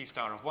 of T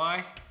star of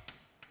Y,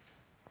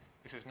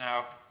 this is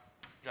now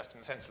just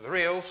in the sense of the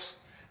reals.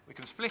 We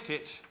can split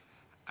it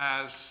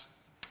as,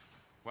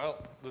 well,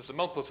 there's the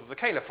multiples of the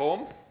Kähler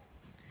form,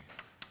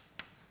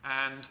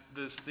 and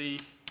there's the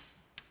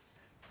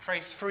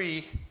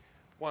trace-free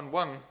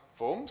 1-1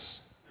 forms,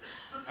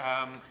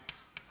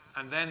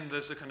 and then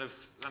there's the kind of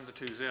lambda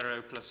 2,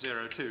 0 plus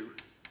 0, 2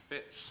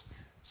 bits.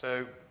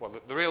 So, well,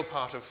 the real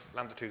part of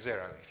lambda 2,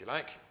 0, if you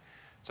like.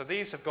 So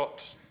these have got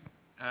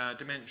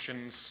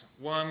dimensions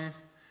 1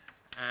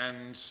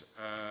 and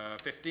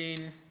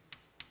 15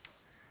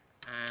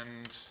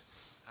 and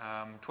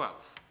 12.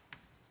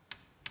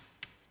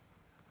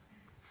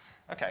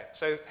 Okay,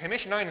 so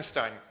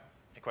Hermitian-Einstein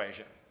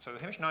equation. So the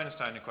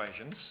Hermitian-Einstein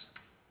equations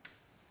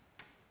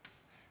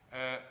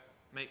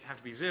have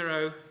to be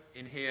 0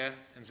 in here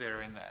and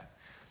 0 in there.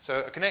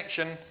 So a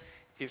connection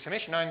is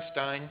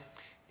Hermitian-Einstein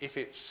if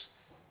it's,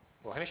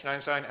 well,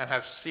 Hermitian-Einstein and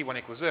has C1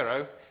 equals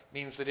 0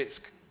 means that its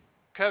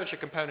curvature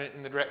component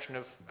in the direction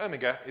of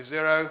omega is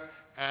 0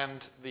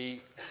 and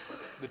the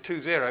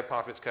 2, 0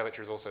 part of its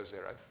curvature is also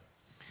 0.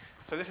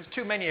 So this is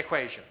too many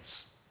equations.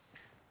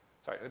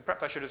 Sorry,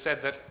 perhaps I should have said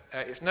that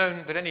it's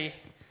known that any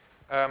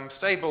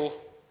stable,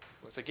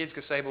 let's say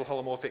Giedske stable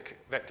holomorphic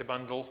vector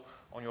bundle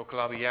on your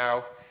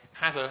Calabi-Yau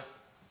has a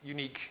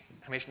unique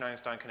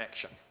Hermitian-Einstein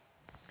connection.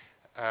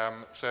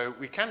 So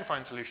we can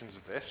find solutions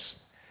of this,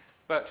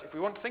 but if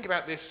we want to think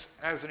about this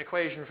as an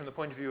equation from the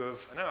point of view of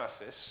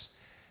analysis,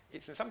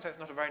 it's in some sense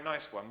not a very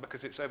nice one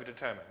because it's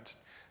overdetermined.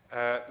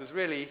 There's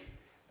really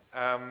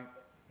kind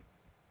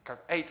of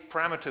 8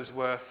 parameters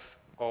worth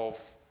of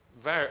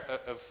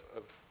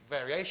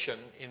variation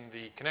in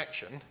the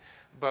connection,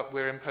 but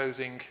we're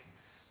imposing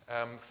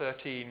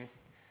 13,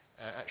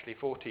 actually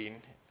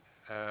 14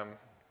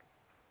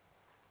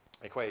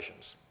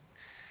 equations.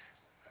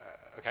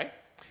 Okay,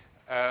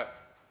 so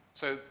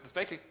there's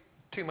basically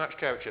too much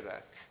curvature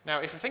there. Now,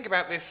 if we think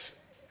about this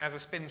as a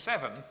spin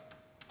 7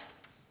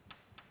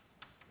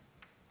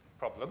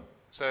 problem,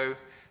 so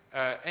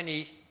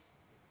any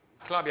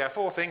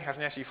Calabi-Yau thing has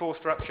an SU4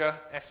 structure.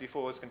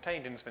 SU4 is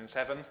contained in spin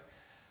 7.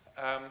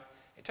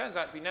 It turns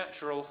out to be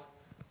natural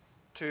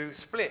to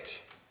split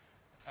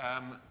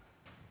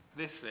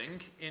this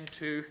thing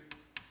into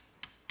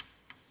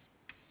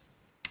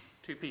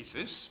two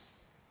pieces.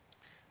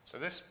 So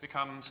this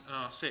becomes an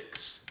R6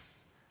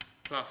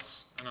 plus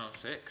an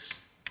R6.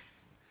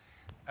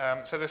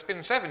 So the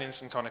spin 7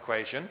 instanton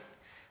equation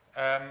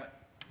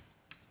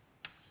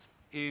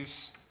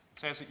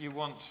says that you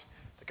want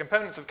the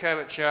components of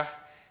curvature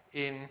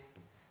in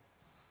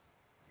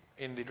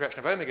the direction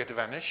of omega to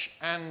vanish,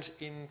 and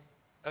in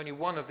only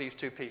one of these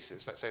two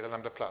pieces, let's say the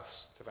lambda plus,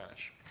 to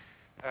vanish.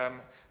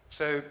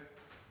 So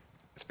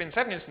the spin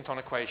 7 instanton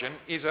equation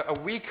is a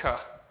weaker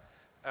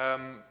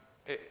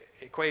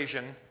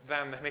equation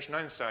than the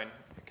Hermitian-Einstein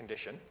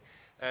condition.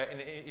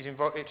 It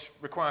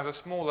requires a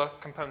smaller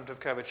component of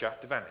curvature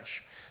to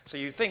vanish. So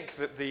you think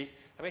that the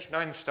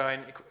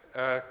Hermitian-Einstein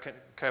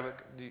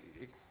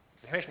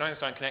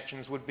Hermitian-Einstein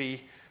connections would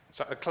be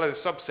a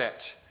closed subset,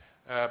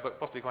 but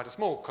possibly quite a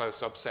small closed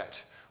subset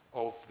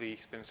of the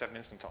spin 7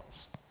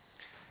 instantons.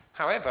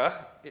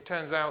 However, it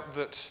turns out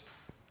that,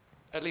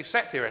 at least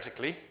set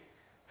theoretically,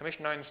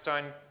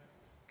 Hermitian-Einstein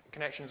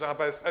connections are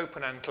both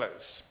open and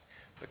closed,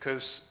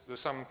 because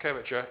there's some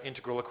curvature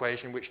integral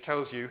equation which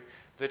tells you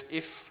that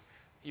if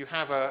you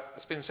have a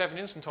spin 7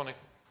 instanton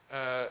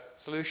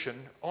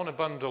solution on a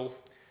bundle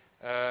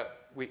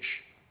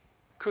which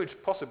could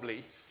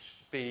possibly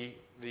be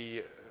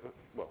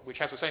which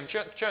has the same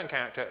Chern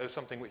character as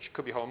something which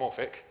could be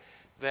holomorphic,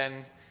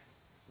 then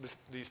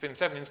the spin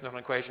 7 instanton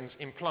equations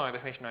imply the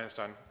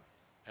Hermitian-Einstein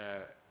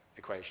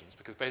equations,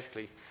 because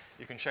basically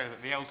you can show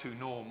that the L2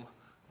 norm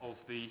of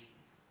the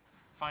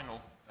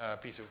final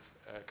piece of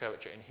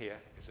curvature in here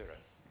is 0.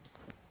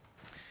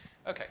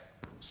 Okay,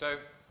 so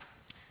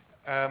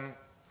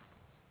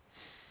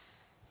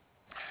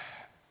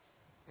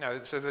now,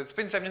 so the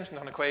spin 7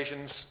 instanton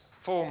equations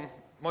form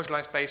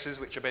moduli spaces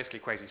which are basically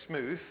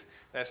quasi-smooth.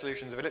 They're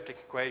solutions of elliptic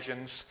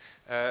equations.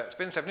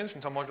 Spin 7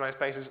 instanton moduli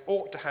spaces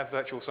ought to have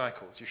virtual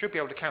cycles. You should be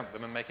able to count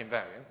them and make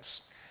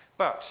invariants.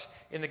 But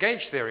in the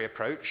gauge theory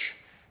approach,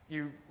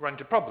 you run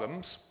into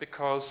problems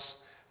because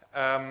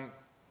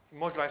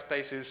moduli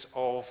spaces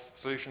of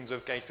solutions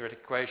of gauge theoretic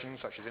equations,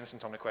 such as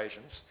instanton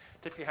equations,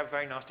 typically have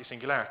very nasty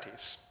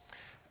singularities.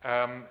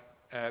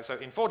 So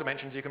in 4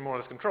 dimensions, you can more or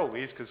less control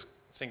these because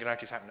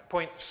singularities happen at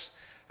points.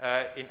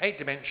 In 8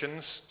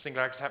 dimensions,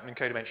 singularities happen in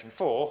codimension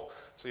 4,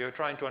 so you're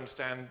trying to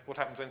understand what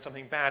happens when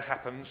something bad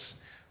happens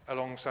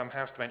along some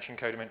house dimension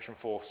codimension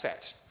 4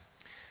 set.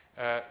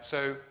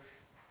 So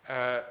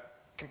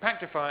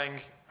compactifying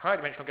higher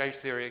dimensional gauge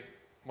theory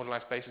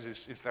moduli spaces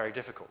is very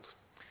difficult.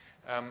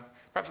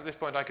 Perhaps at this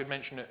point I could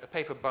mention a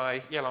paper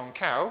by Yelong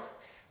Cao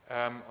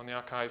on the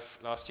archive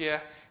last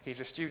year. He's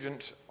a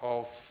student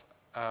of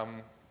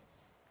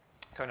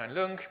Konan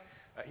Lung.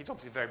 He's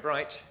obviously very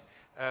bright.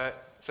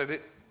 So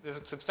there's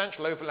a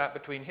substantial overlap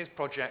between his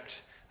project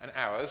and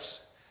ours,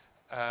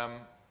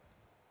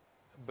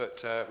 but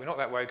we're not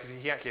that worried because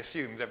he actually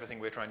assumes everything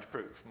we're trying to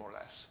prove, more or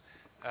less.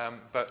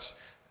 But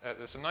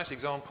there's some nice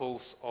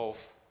examples of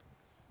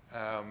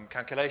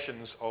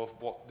calculations of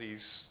what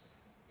these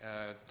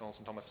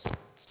Donaldson-Thomas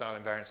style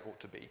invariants ought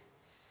to be.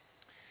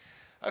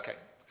 Okay,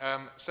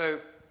 so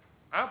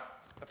our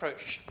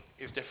approach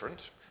is different.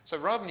 So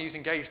rather than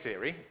using gauge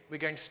theory, we're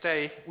going to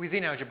stay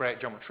within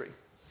algebraic geometry.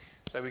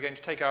 So we're going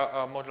to take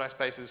our moduli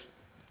spaces,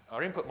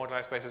 our input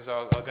moduli spaces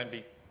are going to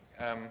be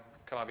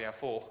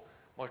Calabi-4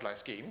 moduli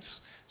schemes.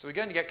 So we're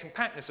going to get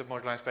compactness of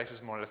moduli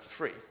spaces more or less for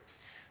free.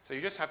 So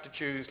you just have to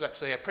choose, let's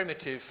say, a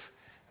primitive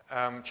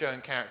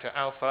Chern character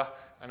alpha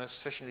and a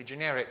sufficiently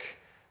generic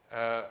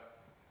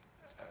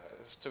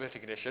stability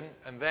condition,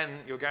 and then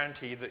you're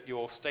guaranteed that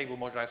your stable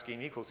moduli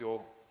scheme equals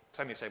your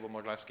semi-stable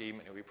moduli scheme,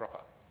 and it'll be proper.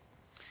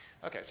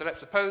 Okay, so let's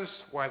suppose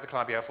Y is the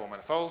Calabi-4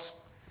 manifolds.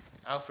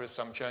 Alpha is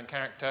some Chern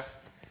character,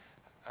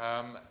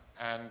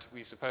 and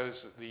we suppose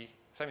that the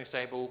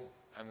semi-stable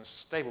and the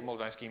stable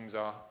moduli schemes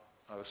are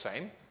the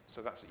same,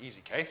 so that's the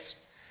easy case.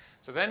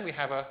 So then we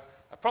have a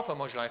proper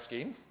moduli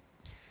scheme,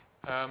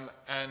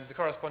 and the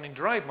corresponding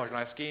derived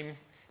moduli scheme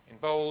in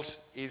bold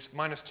is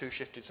 -2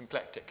 shifted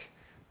symplectic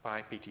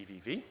by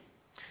PTVV.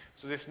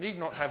 So this need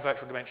not have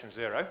virtual dimension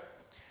 0.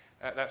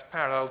 That's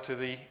parallel to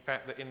the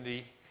fact that in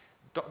the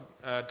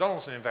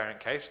Donaldson invariant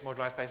case,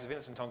 moduli spaces of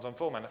instantons on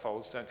 4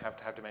 manifolds don't have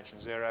to have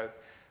dimension 0,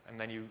 and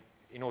then you,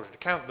 in order to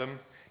count them,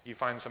 you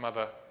find some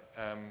other,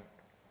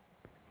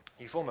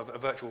 you form a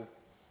virtual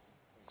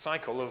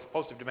cycle of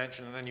positive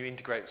dimension, and then you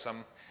integrate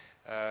some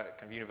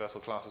kind of universal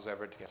classes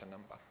over it to get a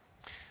number.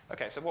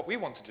 Okay, so what we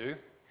want to do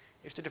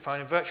is to define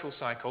a virtual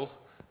cycle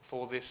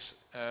for this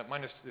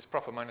this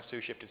proper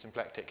 -2 shifted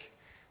symplectic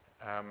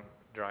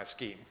derived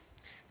scheme.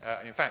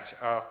 And in fact,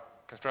 our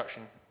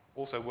construction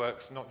also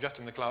works not just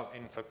in the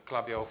for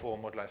Calabi-4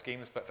 moduli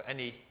schemes, but for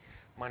any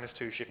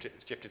 -2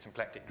 shifted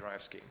symplectic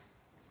derived scheme.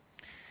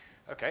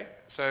 Okay,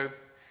 so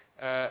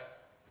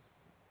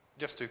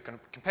just to kind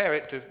of compare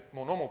it to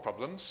more normal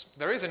problems,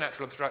 there is a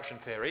natural obstruction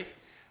theory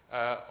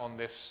on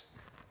this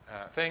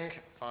thing,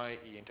 phi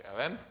e into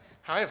Lm.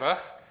 However,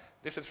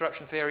 this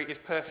obstruction theory is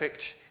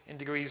perfect in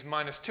degrees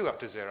 -2 up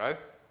to 0,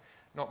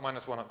 not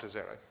 -1 up to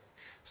 0.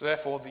 So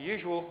therefore, the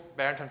usual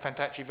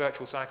Barrington-Fantacci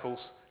virtual cycles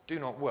do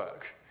not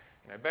work.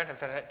 You know,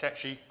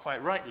 Barrington-Fantacci,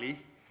 quite rightly,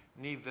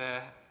 need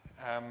their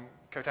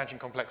cotangent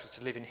complexes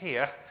to live in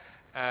here,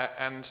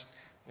 and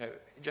you know,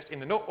 just in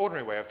the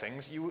ordinary way of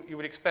things, you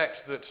would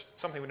expect that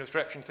something with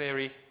obstruction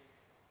theory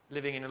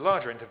living in a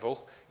larger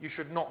interval, you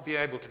should not be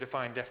able to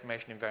define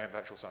deformation invariant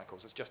virtual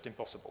cycles. It's just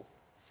impossible.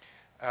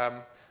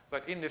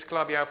 But in this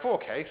Calabi-4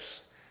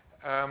 case,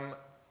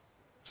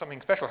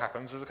 something special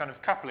happens. There's a kind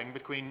of coupling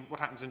between what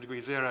happens in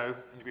degree 0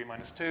 and degree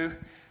 -2,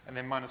 and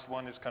then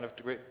 -1 is kind of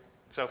degree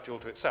self-dual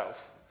to itself.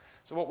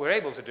 So what we're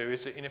able to do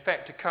is, in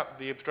effect, to cut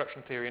the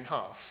obstruction theory in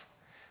half.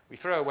 We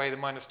throw away the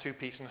 -2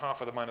 piece and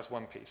half of the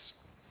 -1 piece.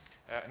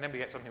 And then we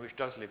get something which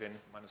does live in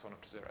 -1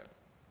 up to 0.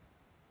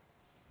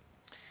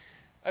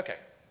 Okay,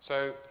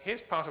 so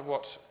here's part of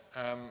what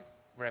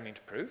we're aiming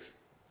to prove.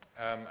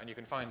 And you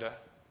can find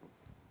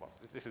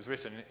this is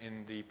written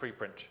in the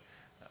preprint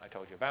I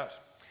told you about.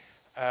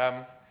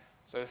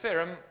 So the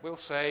theorem will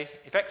say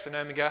if x and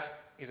omega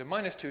is a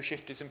 -2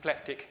 shifted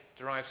symplectic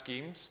derived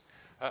schemes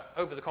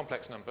over the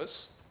complex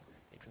numbers,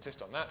 you can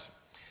insist on that,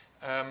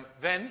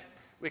 then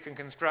we can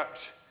construct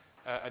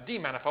a D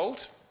manifold.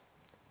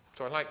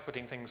 So I like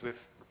putting things with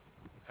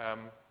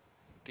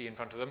D in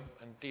front of them,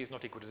 and D is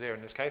not equal to 0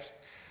 in this case.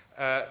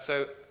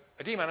 So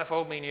a D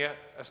manifold, meaning a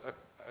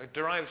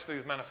derived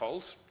smooth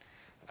manifold,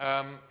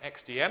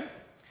 XDM,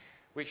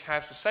 which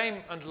has the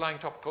same underlying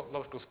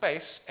topological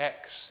space, X,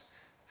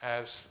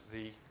 as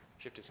the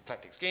shifted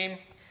symplectic scheme,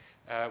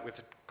 with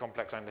the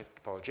complex analytic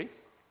topology.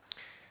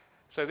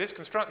 So this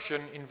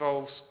construction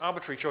involves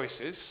arbitrary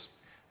choices,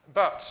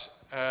 but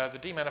the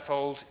D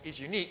manifold is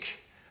unique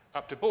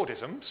up to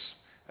Bordisms,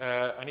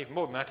 and even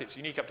more than that, it's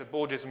unique up to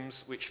Bordisms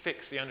which fix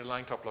the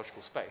underlying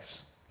topological space,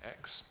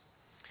 X.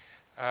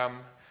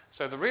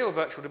 So the real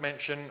virtual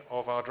dimension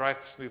of our derived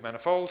smooth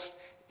manifold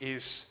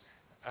is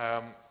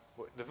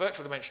the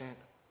virtual dimension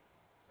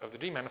of the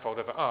D manifold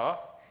over R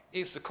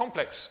is the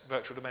complex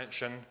virtual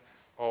dimension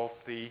of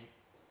the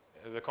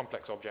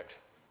complex object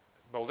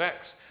bold X.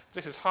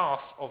 This is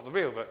half of the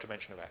real virtual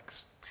dimension of X.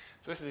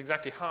 So this is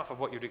exactly half of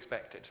what you'd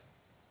expected.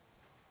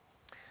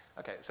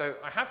 Okay, so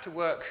I have to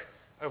work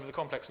over the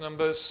complex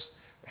numbers.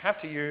 I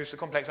have to use the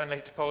complex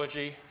analytic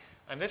topology,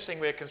 and this thing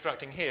we're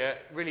constructing here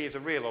really is a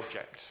real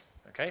object.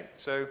 Okay,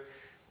 so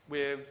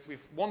we've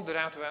wandered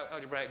out of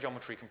algebraic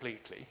geometry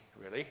completely,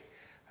 really.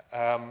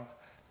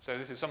 So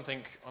this is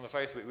something on the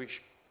face of it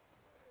which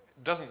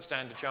doesn't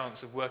stand a chance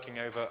of working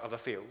over other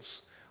fields,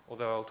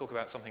 although I'll talk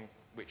about something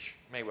which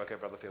may work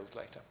over other fields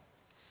later.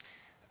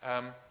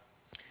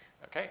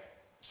 Okay,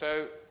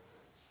 so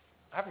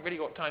I haven't really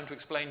got time to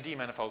explain D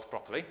manifolds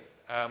properly,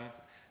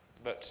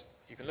 but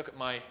you can look at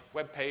my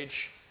web page.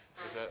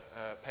 There's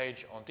a page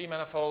on D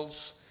manifolds.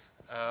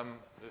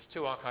 There's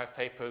 2 archive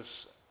papers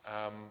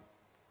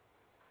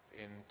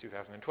in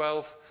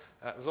 2012.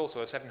 There's also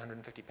a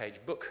 750-page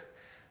book,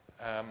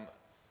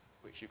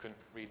 which you can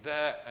read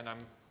there, and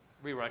I'm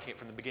rewriting it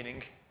from the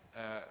beginning,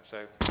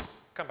 so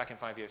come back in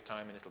 5 years'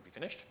 time and it'll be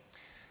finished.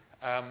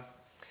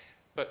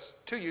 But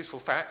 2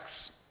 useful facts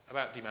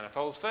about D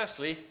manifolds.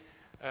 Firstly,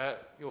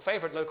 your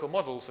favorite local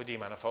models for D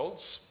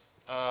manifolds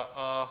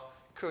are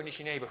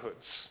Kurnishi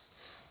neighborhoods,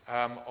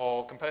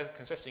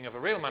 consisting of a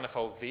real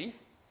manifold V,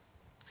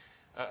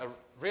 a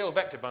real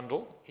vector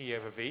bundle E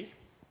over V,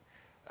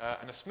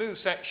 and a smooth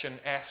section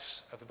S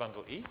of the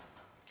bundle E,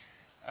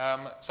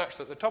 such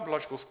that the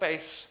topological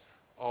space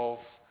of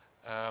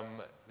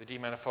the D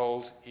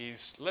manifold is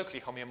locally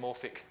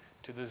homeomorphic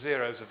to the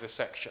zeros of this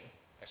section,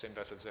 S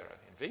inverse of 0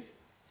 in V.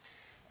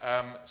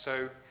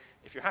 So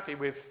if you're happy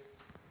with,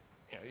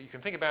 you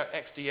can think about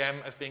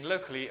XDM as being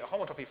locally a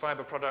homotopy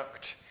fiber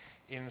product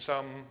in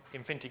some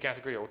infinity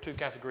category or 2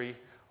 category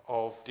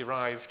of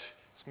derived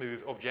smooth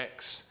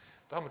objects.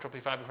 The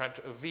homotopy fiber product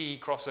of V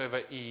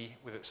crossover E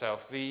with itself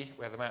V,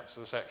 where the maps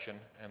of the section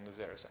and the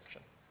 0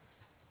 section.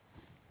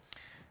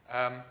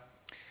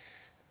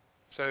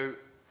 So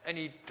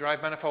any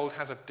derived manifold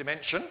has a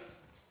dimension,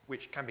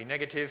 which can be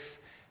negative.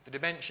 The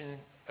dimension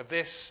of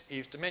this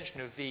is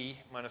dimension of V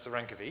minus the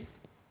rank of E.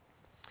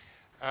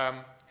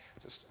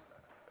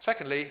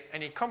 Secondly,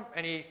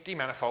 any D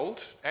manifold,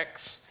 X,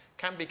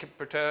 can be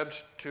perturbed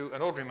to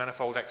an ordinary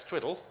manifold X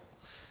twiddle,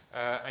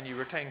 and you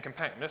retain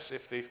compactness.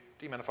 If the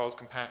D manifold is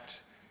compact,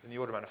 then the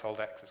order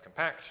manifold X is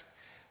compact,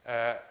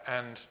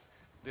 and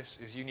this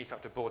is unique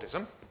up to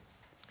Bordism.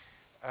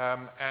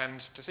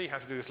 And to see how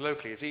to do this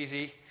locally is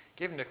easy.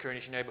 Given the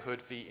Kurnishi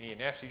neighborhood V in E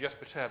and S, you just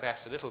perturb S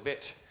a little bit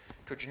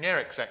to a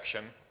generic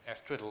section, S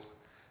twiddle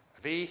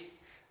V,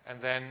 and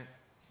then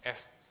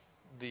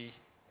the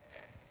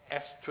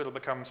S twiddle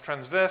becomes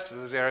transverse to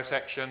the 0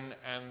 section,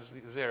 and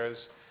the zeros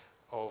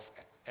of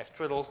S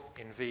twiddle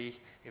in V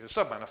is a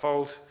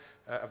submanifold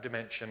of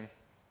dimension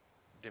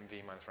dim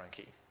V minus rank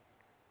E.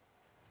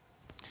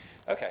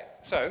 Okay,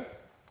 so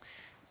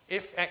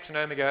if X and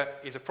omega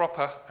is a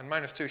proper and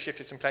 -2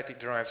 shifted symplectic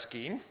derived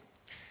scheme,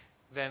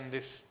 then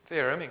this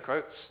theorem, in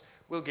quotes,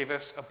 will give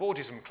us a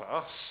Bordism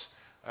class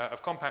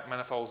of compact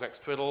manifolds X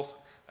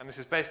twiddle, and this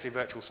is basically a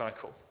virtual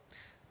cycle.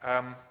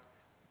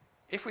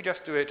 If we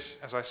just do it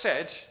as I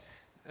said,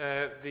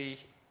 the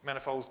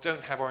manifolds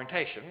don't have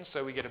orientation,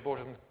 so we get a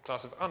Bordism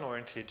class of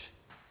unoriented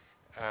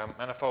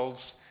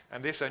manifolds,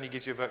 and this only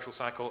gives you a virtual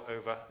cycle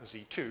over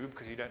Z2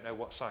 because you don't know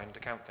what sign to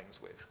count things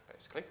with,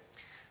 basically.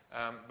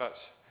 But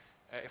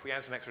if we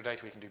add some extra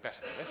data, we can do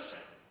better than this.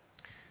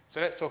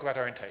 So let's talk about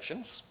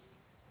orientations.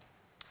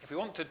 If we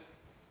want to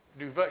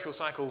do virtual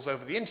cycles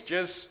over the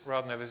integers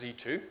rather than over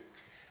Z2,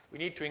 we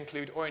need to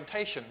include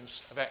orientations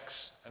of X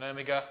and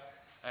omega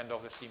and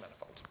of the C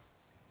manifold.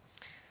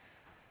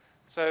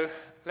 So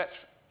let's,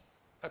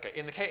 okay,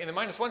 in the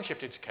 -1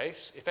 shifted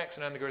case, if X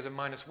and omega is a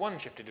 -1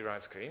 shifted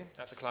derived scheme,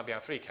 that's a Calabi-Yau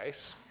 3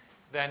 case,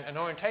 then an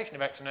orientation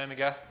of X and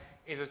omega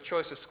is a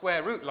choice of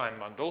square root line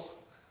bundle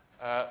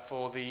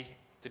for the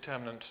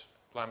determinant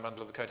line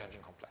bundle of the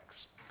cotangent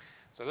complex.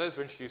 So those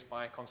were introduced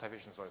by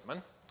Kontsevich and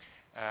Zeusman,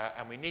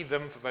 and we need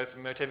them for both the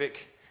motivic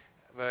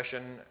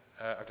version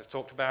I've just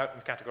talked about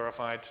and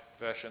categorified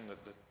version,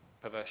 the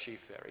perverse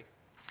sheaf theory.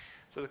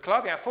 So the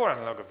Calabi-Yau 4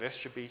 analog of this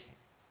should be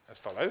as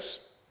follows.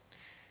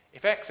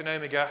 If X and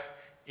omega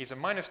is a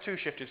 -2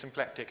 shifted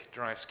symplectic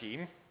derived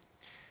scheme,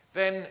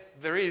 then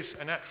there is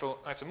a natural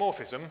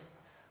isomorphism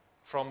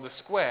from the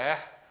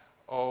square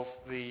of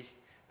the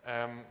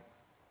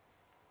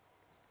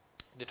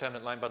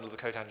determinant line bundle of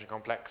the cotangent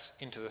complex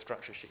into the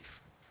structure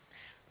sheaf.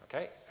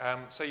 Okay,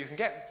 so you can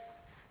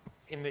get,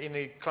 in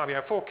the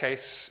Calabi-Yau-4 case,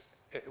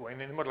 in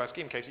the moduli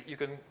scheme case, you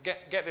can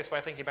get this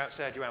by thinking about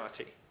Serre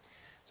duality.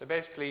 So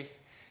basically,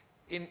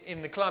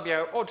 in the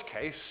Calabi-Yau odd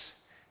case,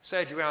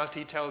 Serre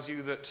duality tells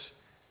you that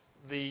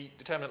the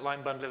determinant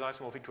line bundle is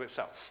isomorphic to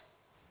itself.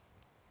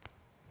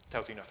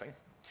 Tells you nothing.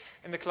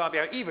 In the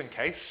Calabi-Yau even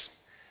case,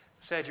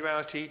 Serre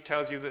duality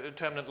tells you that the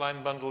determinant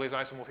line bundle is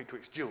isomorphic to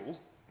its dual,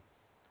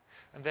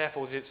 and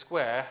therefore its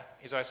square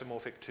is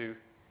isomorphic to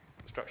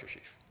the structure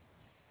sheaf.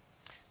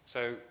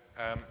 So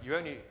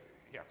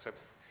so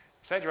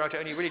Serre duality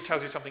only really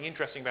tells you something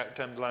interesting about the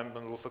determinant line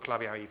bundle for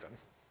Calabi-Yau even.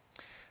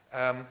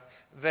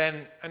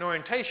 Then an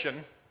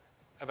orientation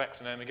of X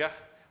and omega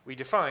we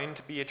define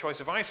to be a choice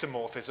of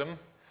isomorphism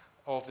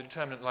of the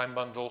determinant line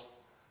bundle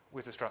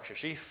with the structure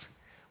sheaf,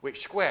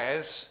 which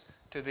squares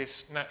to this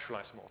natural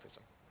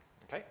isomorphism.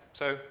 Okay?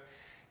 So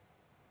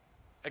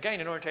again,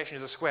 an orientation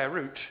is a square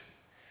root,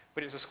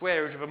 but it's a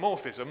square root of a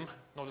morphism,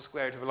 not a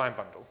square root of a line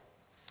bundle.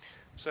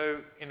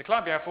 So in the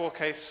Calabi-Yau-4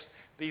 case,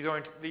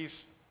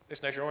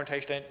 this notion of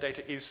orientation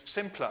data is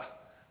simpler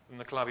than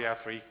the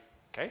Calabi-Yau-3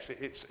 case.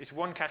 It's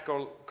one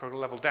categorical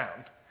level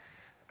down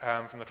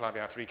from the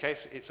Calabi-Yau-3 case.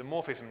 It's a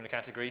morphism in the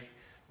category,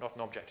 not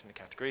an object in the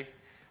category.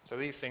 So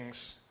these things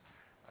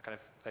are kind of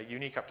they're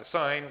unique up to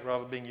sign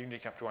rather than being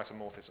unique up to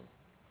isomorphism.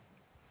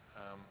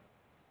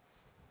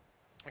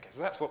 Okay,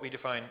 so that's what we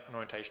define an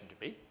orientation to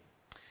be.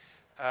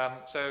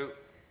 So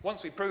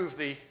once we prove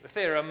the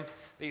theorem,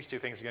 these two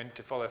things are going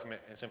to follow from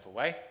it in a simple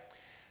way.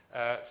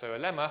 So a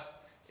lemma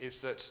is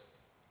that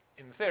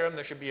in the theorem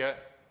there should be a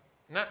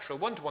natural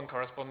one-to-one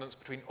correspondence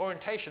between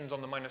orientations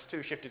on the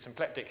 -2 shifted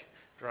symplectic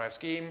derived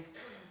scheme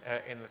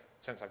in the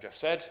sense I've just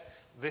said.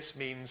 This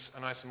means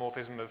an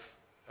isomorphism of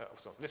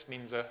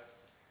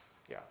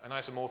an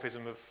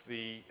isomorphism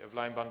of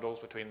line bundles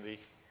between the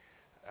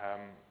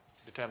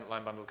determinant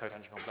line bundle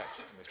cotangent complex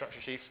and the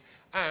structure sheaf,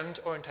 and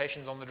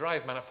orientations on the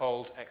derived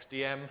manifold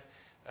XDM.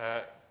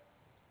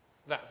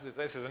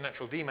 This is a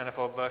natural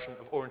D-manifold version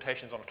of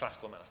orientations on a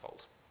classical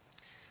manifold.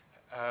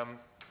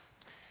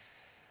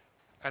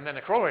 And then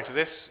a corollary to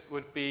this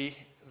would be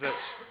that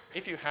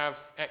if you have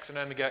X and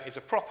omega is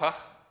a proper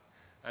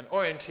and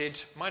oriented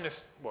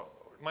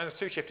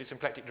 -2 shifted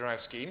symplectic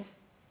derived scheme,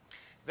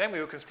 then we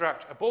will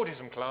construct a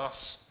Bordism class,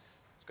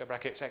 square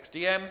brackets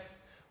XDM,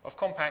 of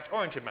compact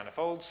oriented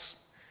manifolds,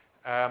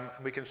 and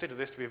we consider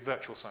this to be a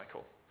virtual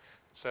cycle.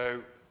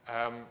 So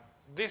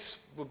this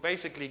will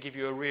basically give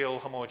you a real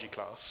homology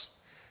class.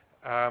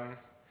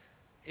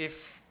 If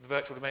the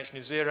virtual dimension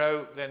is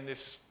 0, then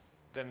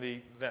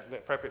the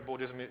appropriate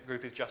Bordism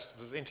group is just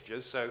as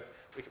integers, so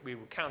we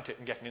will count it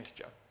and get an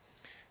integer.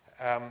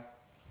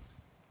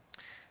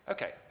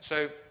 Okay,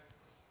 so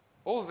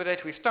all of the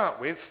data we start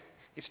with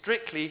is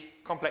strictly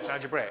complex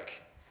algebraic.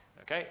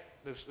 Okay,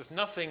 there's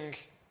nothing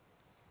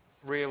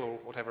real or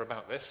whatever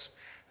about this.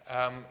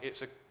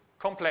 It's a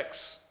complex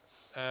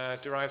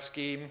derived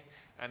scheme,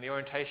 and the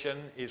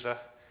orientation is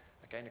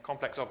again a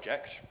complex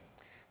object.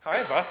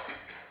 However,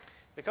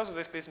 because of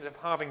this business of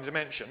halving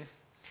dimension,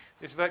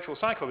 this virtual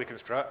cycle we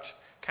construct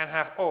can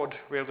have odd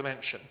real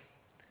dimension.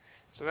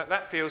 So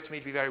that feels to me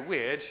to be very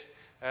weird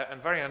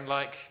and very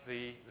unlike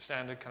the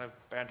standard kind of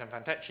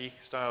Bantam-Fantecchi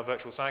style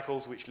virtual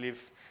cycles which live,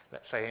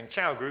 let's say, in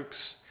Chow groups,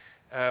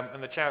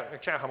 and the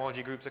Chow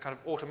homology groups are kind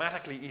of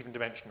automatically even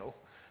dimensional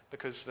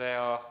because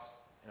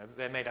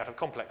they're made out of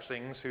complex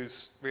things whose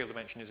real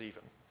dimension is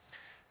even.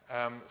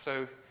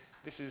 So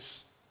this is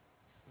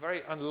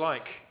very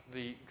unlike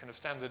the kind of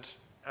standard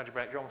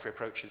algebraic geometry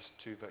approaches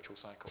to virtual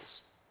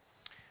cycles.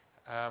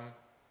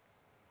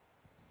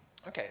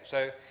 Okay,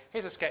 so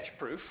here's a sketch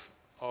proof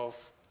of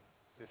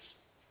this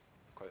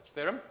quotes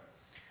theorem.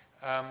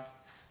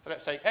 So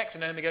let's take X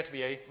and omega to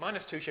be a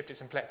 -2 shifted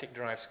symplectic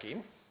derived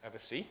scheme over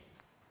C.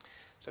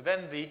 So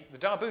then the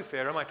Darboux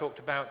theorem I talked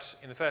about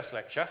in the first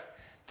lecture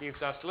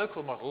gives us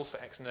local models for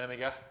X and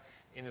omega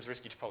in the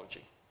Zariski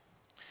topology.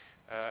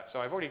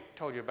 So I've already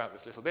told you about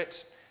this a little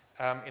bit.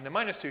 In the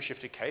 -2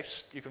 shifted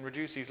case, you can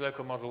reduce these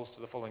local models to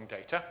the following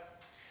data.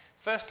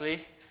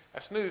 Firstly,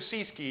 a smooth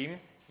C scheme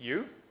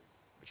U,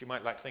 which you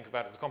might like to think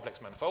about as a complex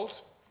manifold.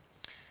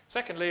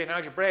 Secondly, an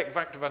algebraic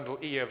vector bundle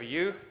E over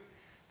U.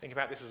 Think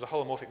about this as a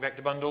holomorphic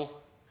vector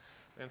bundle.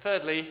 And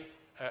thirdly,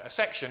 a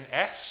section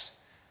S,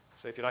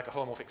 so if you like a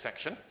holomorphic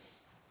section.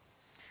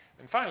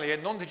 And finally, a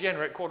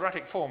non-degenerate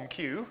quadratic form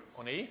Q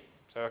on E,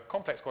 so a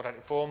complex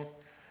quadratic form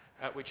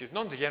which is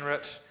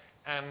non-degenerate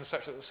and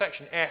such that the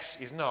section S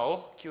is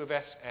null, Q of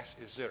S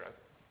is 0.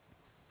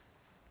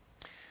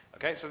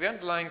 Okay, so the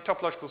underlying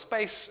topological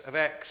space of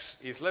X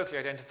is locally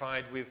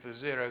identified with the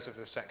zeros of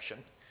the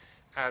section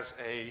as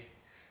a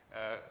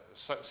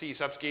C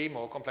subscheme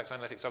or complex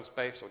analytic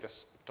subspace or just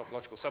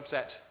topological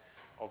subset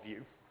of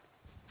U.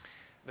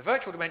 The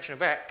virtual dimension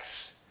of X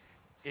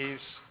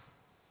is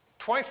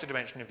twice the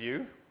dimension of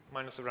U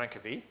minus the rank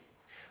of E,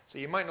 so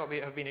you might not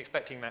have been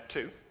expecting that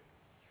too.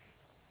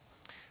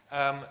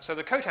 So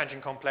the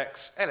cotangent complex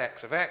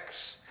Lx of X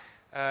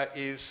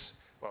is,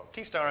 well,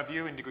 T star of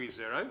U in degree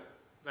 0.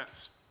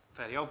 That's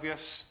fairly obvious.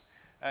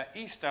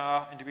 E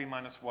star in degree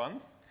minus 1,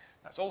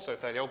 that's also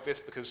fairly obvious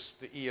because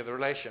the E are the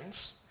relations.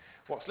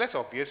 What's less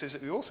obvious is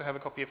that we also have a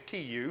copy of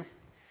Tu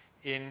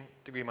in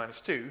degree minus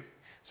 2.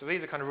 So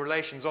these are kind of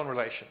relations on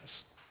relations.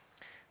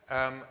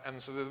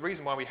 And so the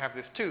reason why we have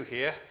this 2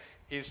 here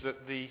is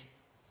that the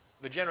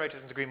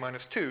generators in degree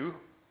minus 2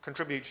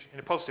 contribute in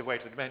a positive way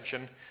to the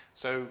dimension.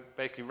 So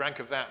basically rank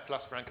of that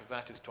plus rank of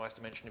that is twice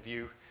dimension of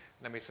U,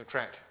 and then we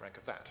subtract rank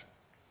of that.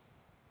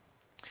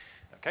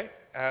 Okay,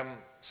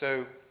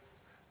 so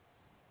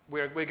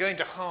we're going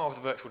to halve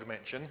the virtual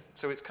dimension,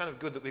 so it's kind of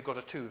good that we've got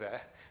a 2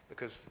 there,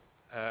 because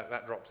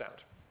that drops out.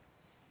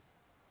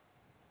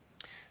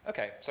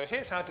 Okay, so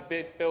here's how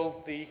to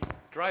build the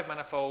derived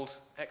manifold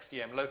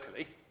XDM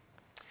locally.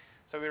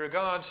 So we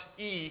regard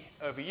E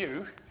over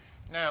U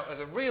now as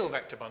a real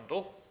vector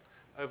bundle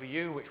over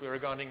U, which we're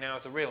regarding now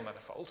as a real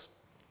manifold,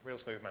 real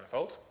smooth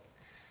manifold.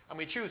 And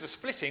we choose a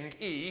splitting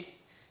E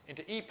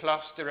into E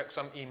plus direct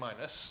sum E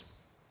minus,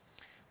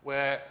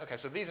 where, okay,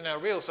 so these are now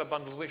real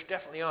subbundles which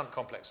definitely aren't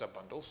complex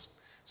subbundles.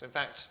 So in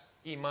fact,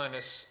 E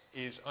minus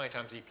is I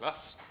times E plus.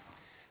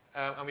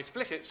 And we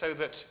split it so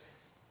that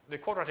the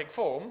quadratic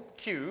form,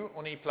 Q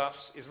on E plus,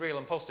 is real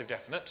and positive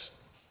definite.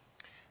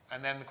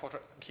 And then the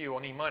Q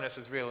on E minus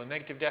is real and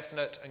negative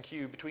definite, and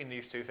Q between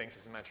these two things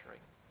is imaginary.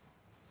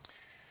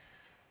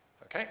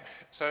 Okay,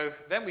 so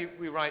then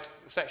we write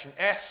section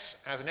S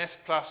as an S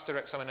plus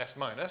direct sum and S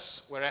minus,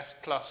 where S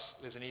plus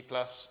lives in E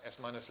plus, S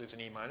minus lives in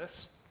E minus.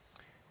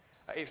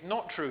 It's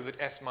not true that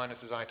S minus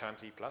is I times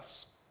E plus.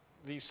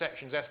 These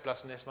sections, S plus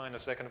and S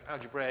minus, they're kind of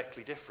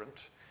algebraically different,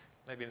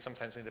 maybe in some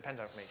sense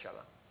independent from each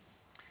other.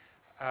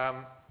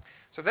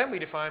 So then we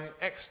define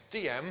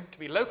XDM to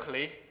be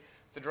locally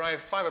the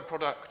derived fiber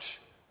product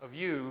of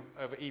U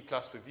over E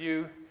plus with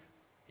U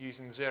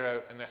using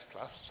 0 and S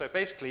plus. So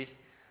basically,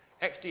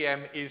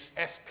 XDM is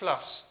S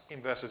plus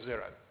inverse of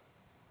 0.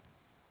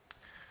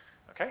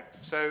 Okay,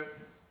 so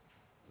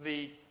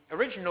the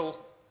original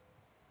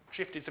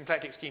shifted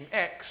symplectic scheme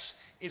X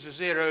is the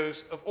zeros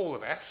of all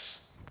of S.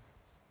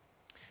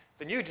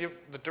 The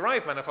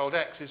derived manifold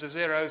X is the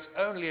zeros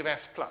only of S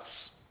plus.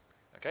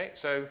 Okay,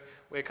 so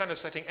we're kind of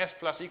setting S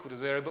plus equal to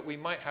 0, but we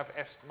might have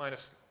S minus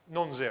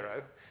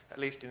non-zero, at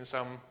least in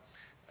some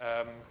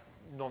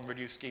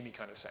non-reduced scheme-y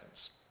kind of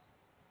sense.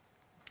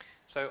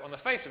 So on the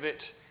face of it,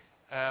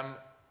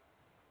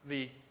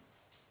 the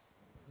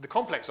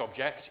complex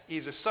object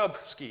is a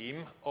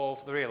sub-scheme of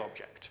the real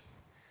object,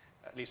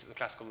 at least at the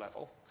classical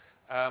level.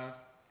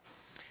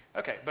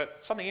 Okay,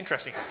 but something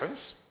interesting happens.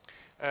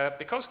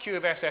 Because Q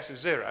of SS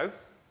is 0,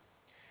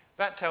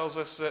 that tells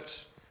us that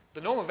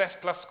the norm of S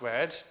plus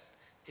squared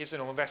is the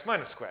norm of S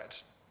minus squared,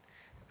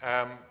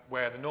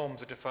 where the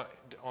norms are defined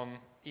on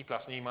E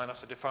plus and E minus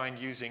are defined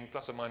using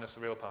plus or minus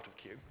the real part of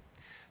Q.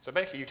 So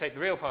basically you take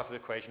the real part of the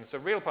equation, so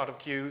real part of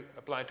Q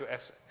applied to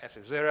S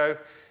is 0,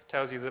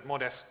 tells you that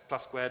mod S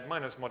plus squared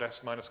minus mod S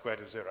minus squared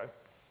is 0.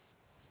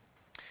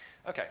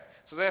 Okay,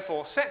 so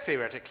therefore set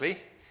theoretically,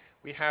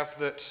 we have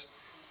that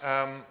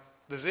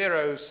the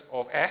zeros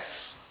of S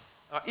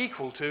are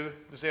equal to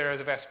the zeros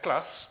of S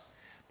plus,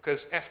 because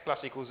S plus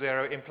equals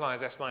 0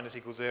 implies S minus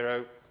equals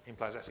 0,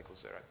 implies S equals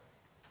 0.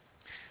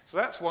 So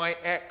that's why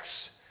X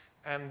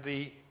and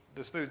the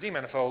smooth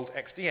D-manifold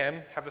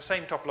XDM have the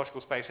same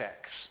topological space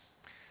X.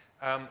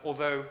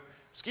 Although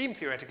scheme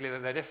theoretically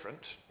they're different.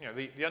 You know,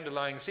 the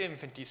underlying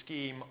C-infinity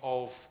scheme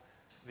of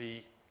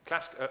the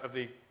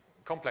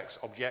complex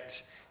object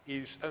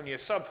is only a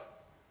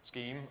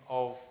sub-scheme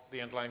of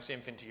the underlying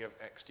C-infinity of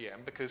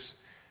XDM, because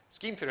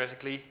scheme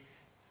theoretically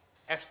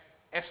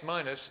S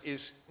minus is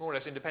more or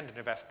less independent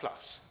of S plus.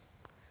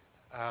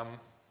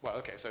 Well,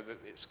 okay, so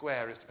its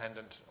square is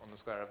dependent on the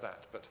square of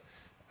that, but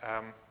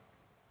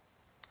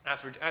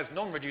as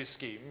non-reduced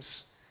schemes,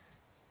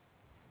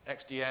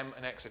 XDM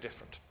and X are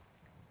different.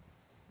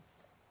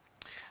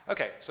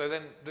 Okay, so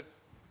then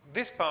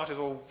this part is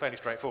all fairly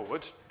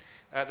straightforward.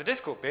 The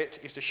difficult bit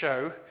is to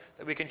show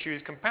that we can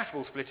choose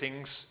compatible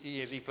splittings, E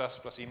is E plus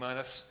plus E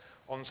minus,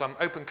 on some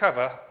open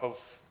cover of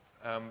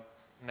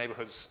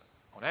neighborhoods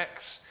on X,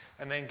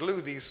 and then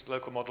glue these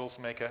local models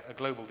to make a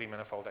global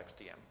D-manifold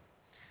XDM.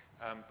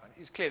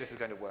 It's clear this is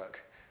going to work,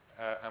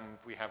 and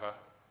we have a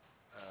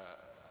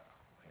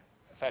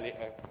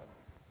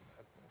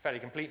fairly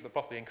complete but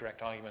possibly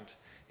incorrect argument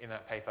in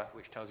that paper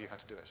which tells you how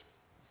to do it.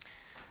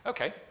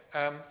 Okay,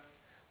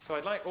 so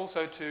I'd like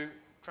also to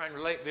try and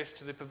relate this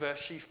to the perverse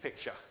sheaf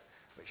picture,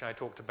 which I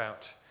talked about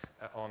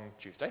on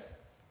Tuesday.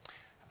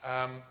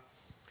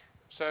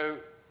 So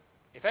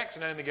if X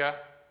and omega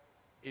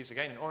is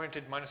again an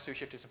oriented minus 2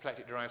 shifted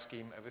symplectic derived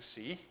scheme over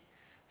C,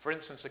 for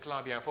instance, the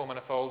Calabi-Yau 4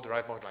 manifold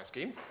derived moduli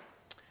scheme.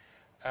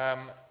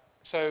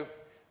 So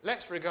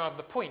let's regard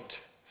the point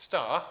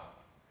star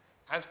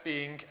as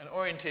being an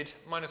oriented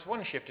minus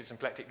 1 shifted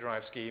symplectic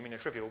derived scheme in a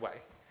trivial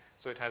way.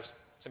 So it has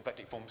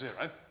symplectic form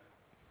 0.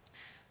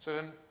 So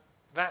then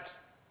that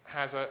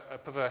has a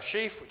perverse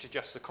sheaf, which is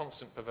just the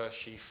constant perverse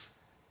sheaf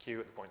Q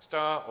at the point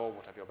star, or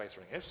whatever your base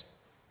ring is.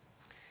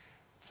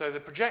 So the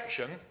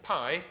projection,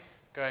 pi,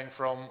 going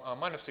from our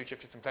minus 2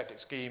 shifted symplectic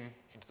scheme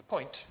into the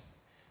point,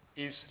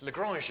 is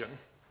Lagrangian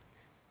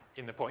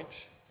in the point,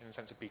 in the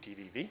sense of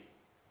PTVV.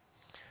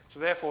 So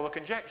therefore, the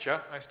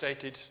conjecture I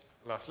stated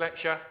last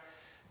lecture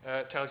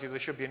tells you there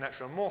should be a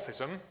natural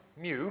morphism,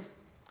 mu,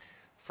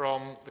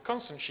 from the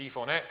constant sheaf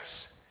on X,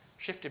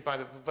 shifted by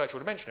the virtual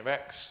dimension of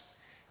X,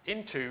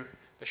 into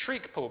the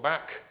Schrieg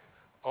pullback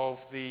of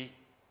the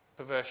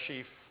perverse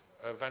sheaf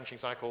of vanishing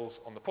cycles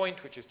on the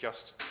point, which is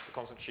just the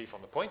constant sheaf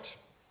on the point.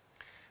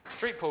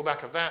 The Schrieg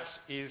pullback of that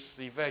is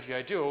the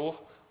Verdier dual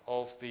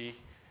of the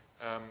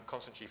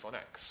constant sheaf on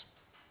X.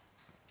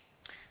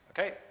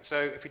 Okay, so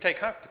if we take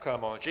half the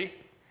cohomology,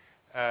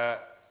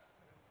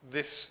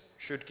 this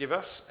should give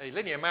us a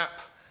linear map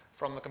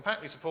from the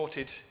compactly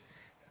supported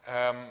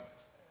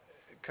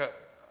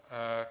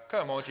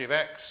cohomology of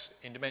X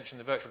in dimension,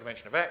 the virtual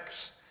dimension of X,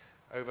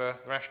 over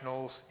the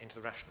rationals into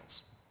the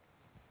rationals.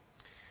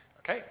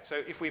 Okay, so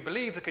if we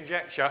believe the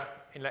conjecture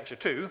in lecture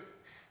 2,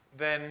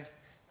 then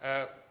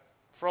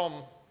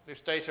from this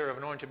data of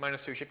an oriented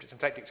 -2 shifted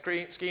symplectic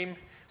scheme,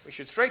 we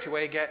should straight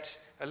away get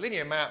a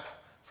linear map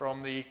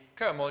from the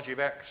cohomology of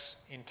X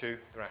into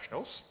the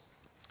rationals.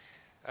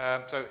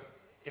 So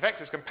if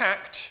X is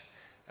compact,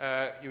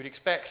 you would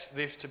expect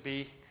this to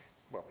be,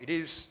 well, it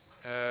is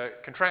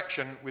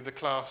contraction with the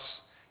class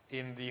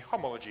in the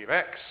homology of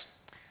X.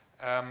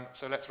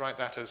 So let's write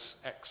that as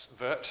X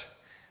vert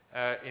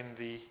in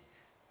the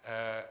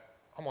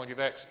homology of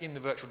X in the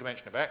virtual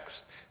dimension of X.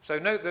 So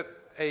note that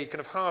a kind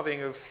of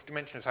halving of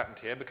dimension has happened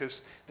here because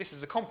this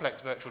is a complex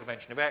virtual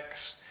dimension of X,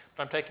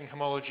 but I'm taking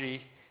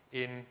homology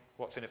in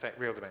what's in effect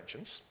real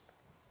dimensions.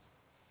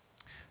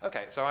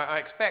 Okay, so I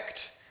expect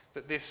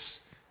that this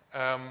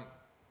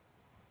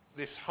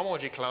this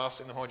homology class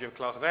in the homology of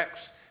class of X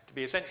to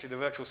be essentially the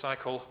virtual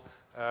cycle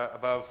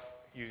above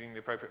using the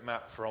appropriate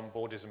map from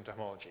Bordism to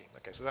homology.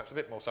 Okay, so that's a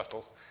bit more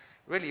subtle.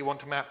 Really, you want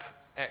to map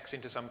X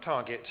into some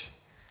target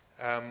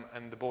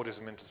and the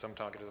Bordism into some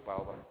target as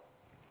well, but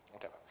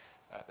whatever.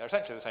 They're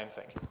essentially the same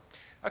thing.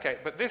 Okay,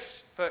 but this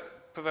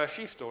perverse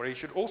sheaf story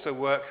should also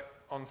work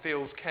on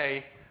fields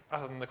K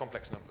other than the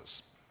complex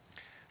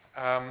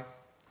numbers.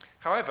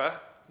 However,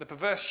 the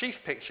perverse sheaf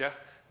picture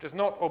does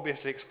not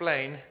obviously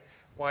explain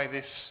why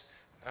this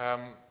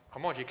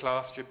homology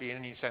class should be in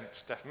any sense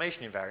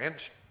deformation invariant,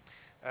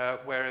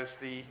 whereas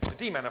the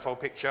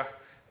D-manifold picture,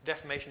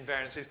 deformation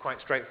invariance is quite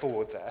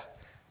straightforward there.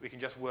 We can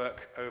just work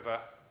over,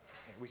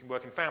 we can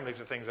work in families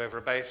of things over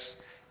a base,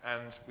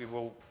 and we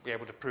will be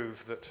able to prove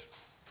that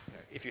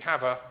if you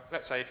have a,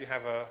 let's say if you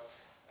have a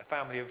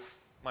family of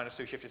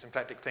 -2 shifted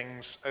symplectic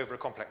things over a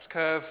complex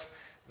curve,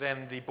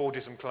 then the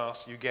Bordism class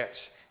you get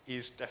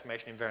is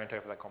deformation invariant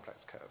over that complex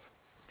curve.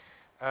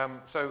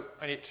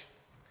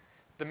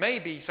 There may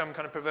be some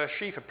kind of perverse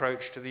sheaf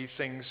approach to these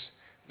things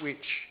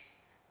which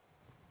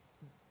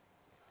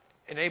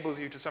enables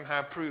you to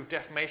somehow prove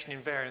deformation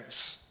invariance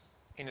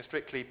in a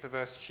strictly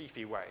perverse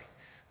sheafy way.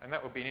 And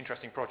that would be an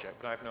interesting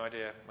project, but I have no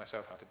idea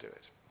myself how to do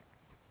it.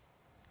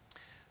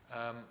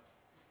 How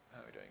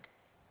are we doing?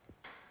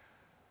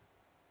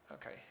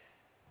 Okay.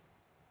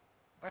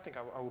 I think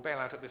I will bail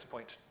out at this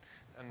point.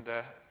 And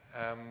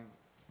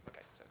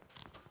okay, so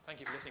thank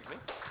you for listening to me.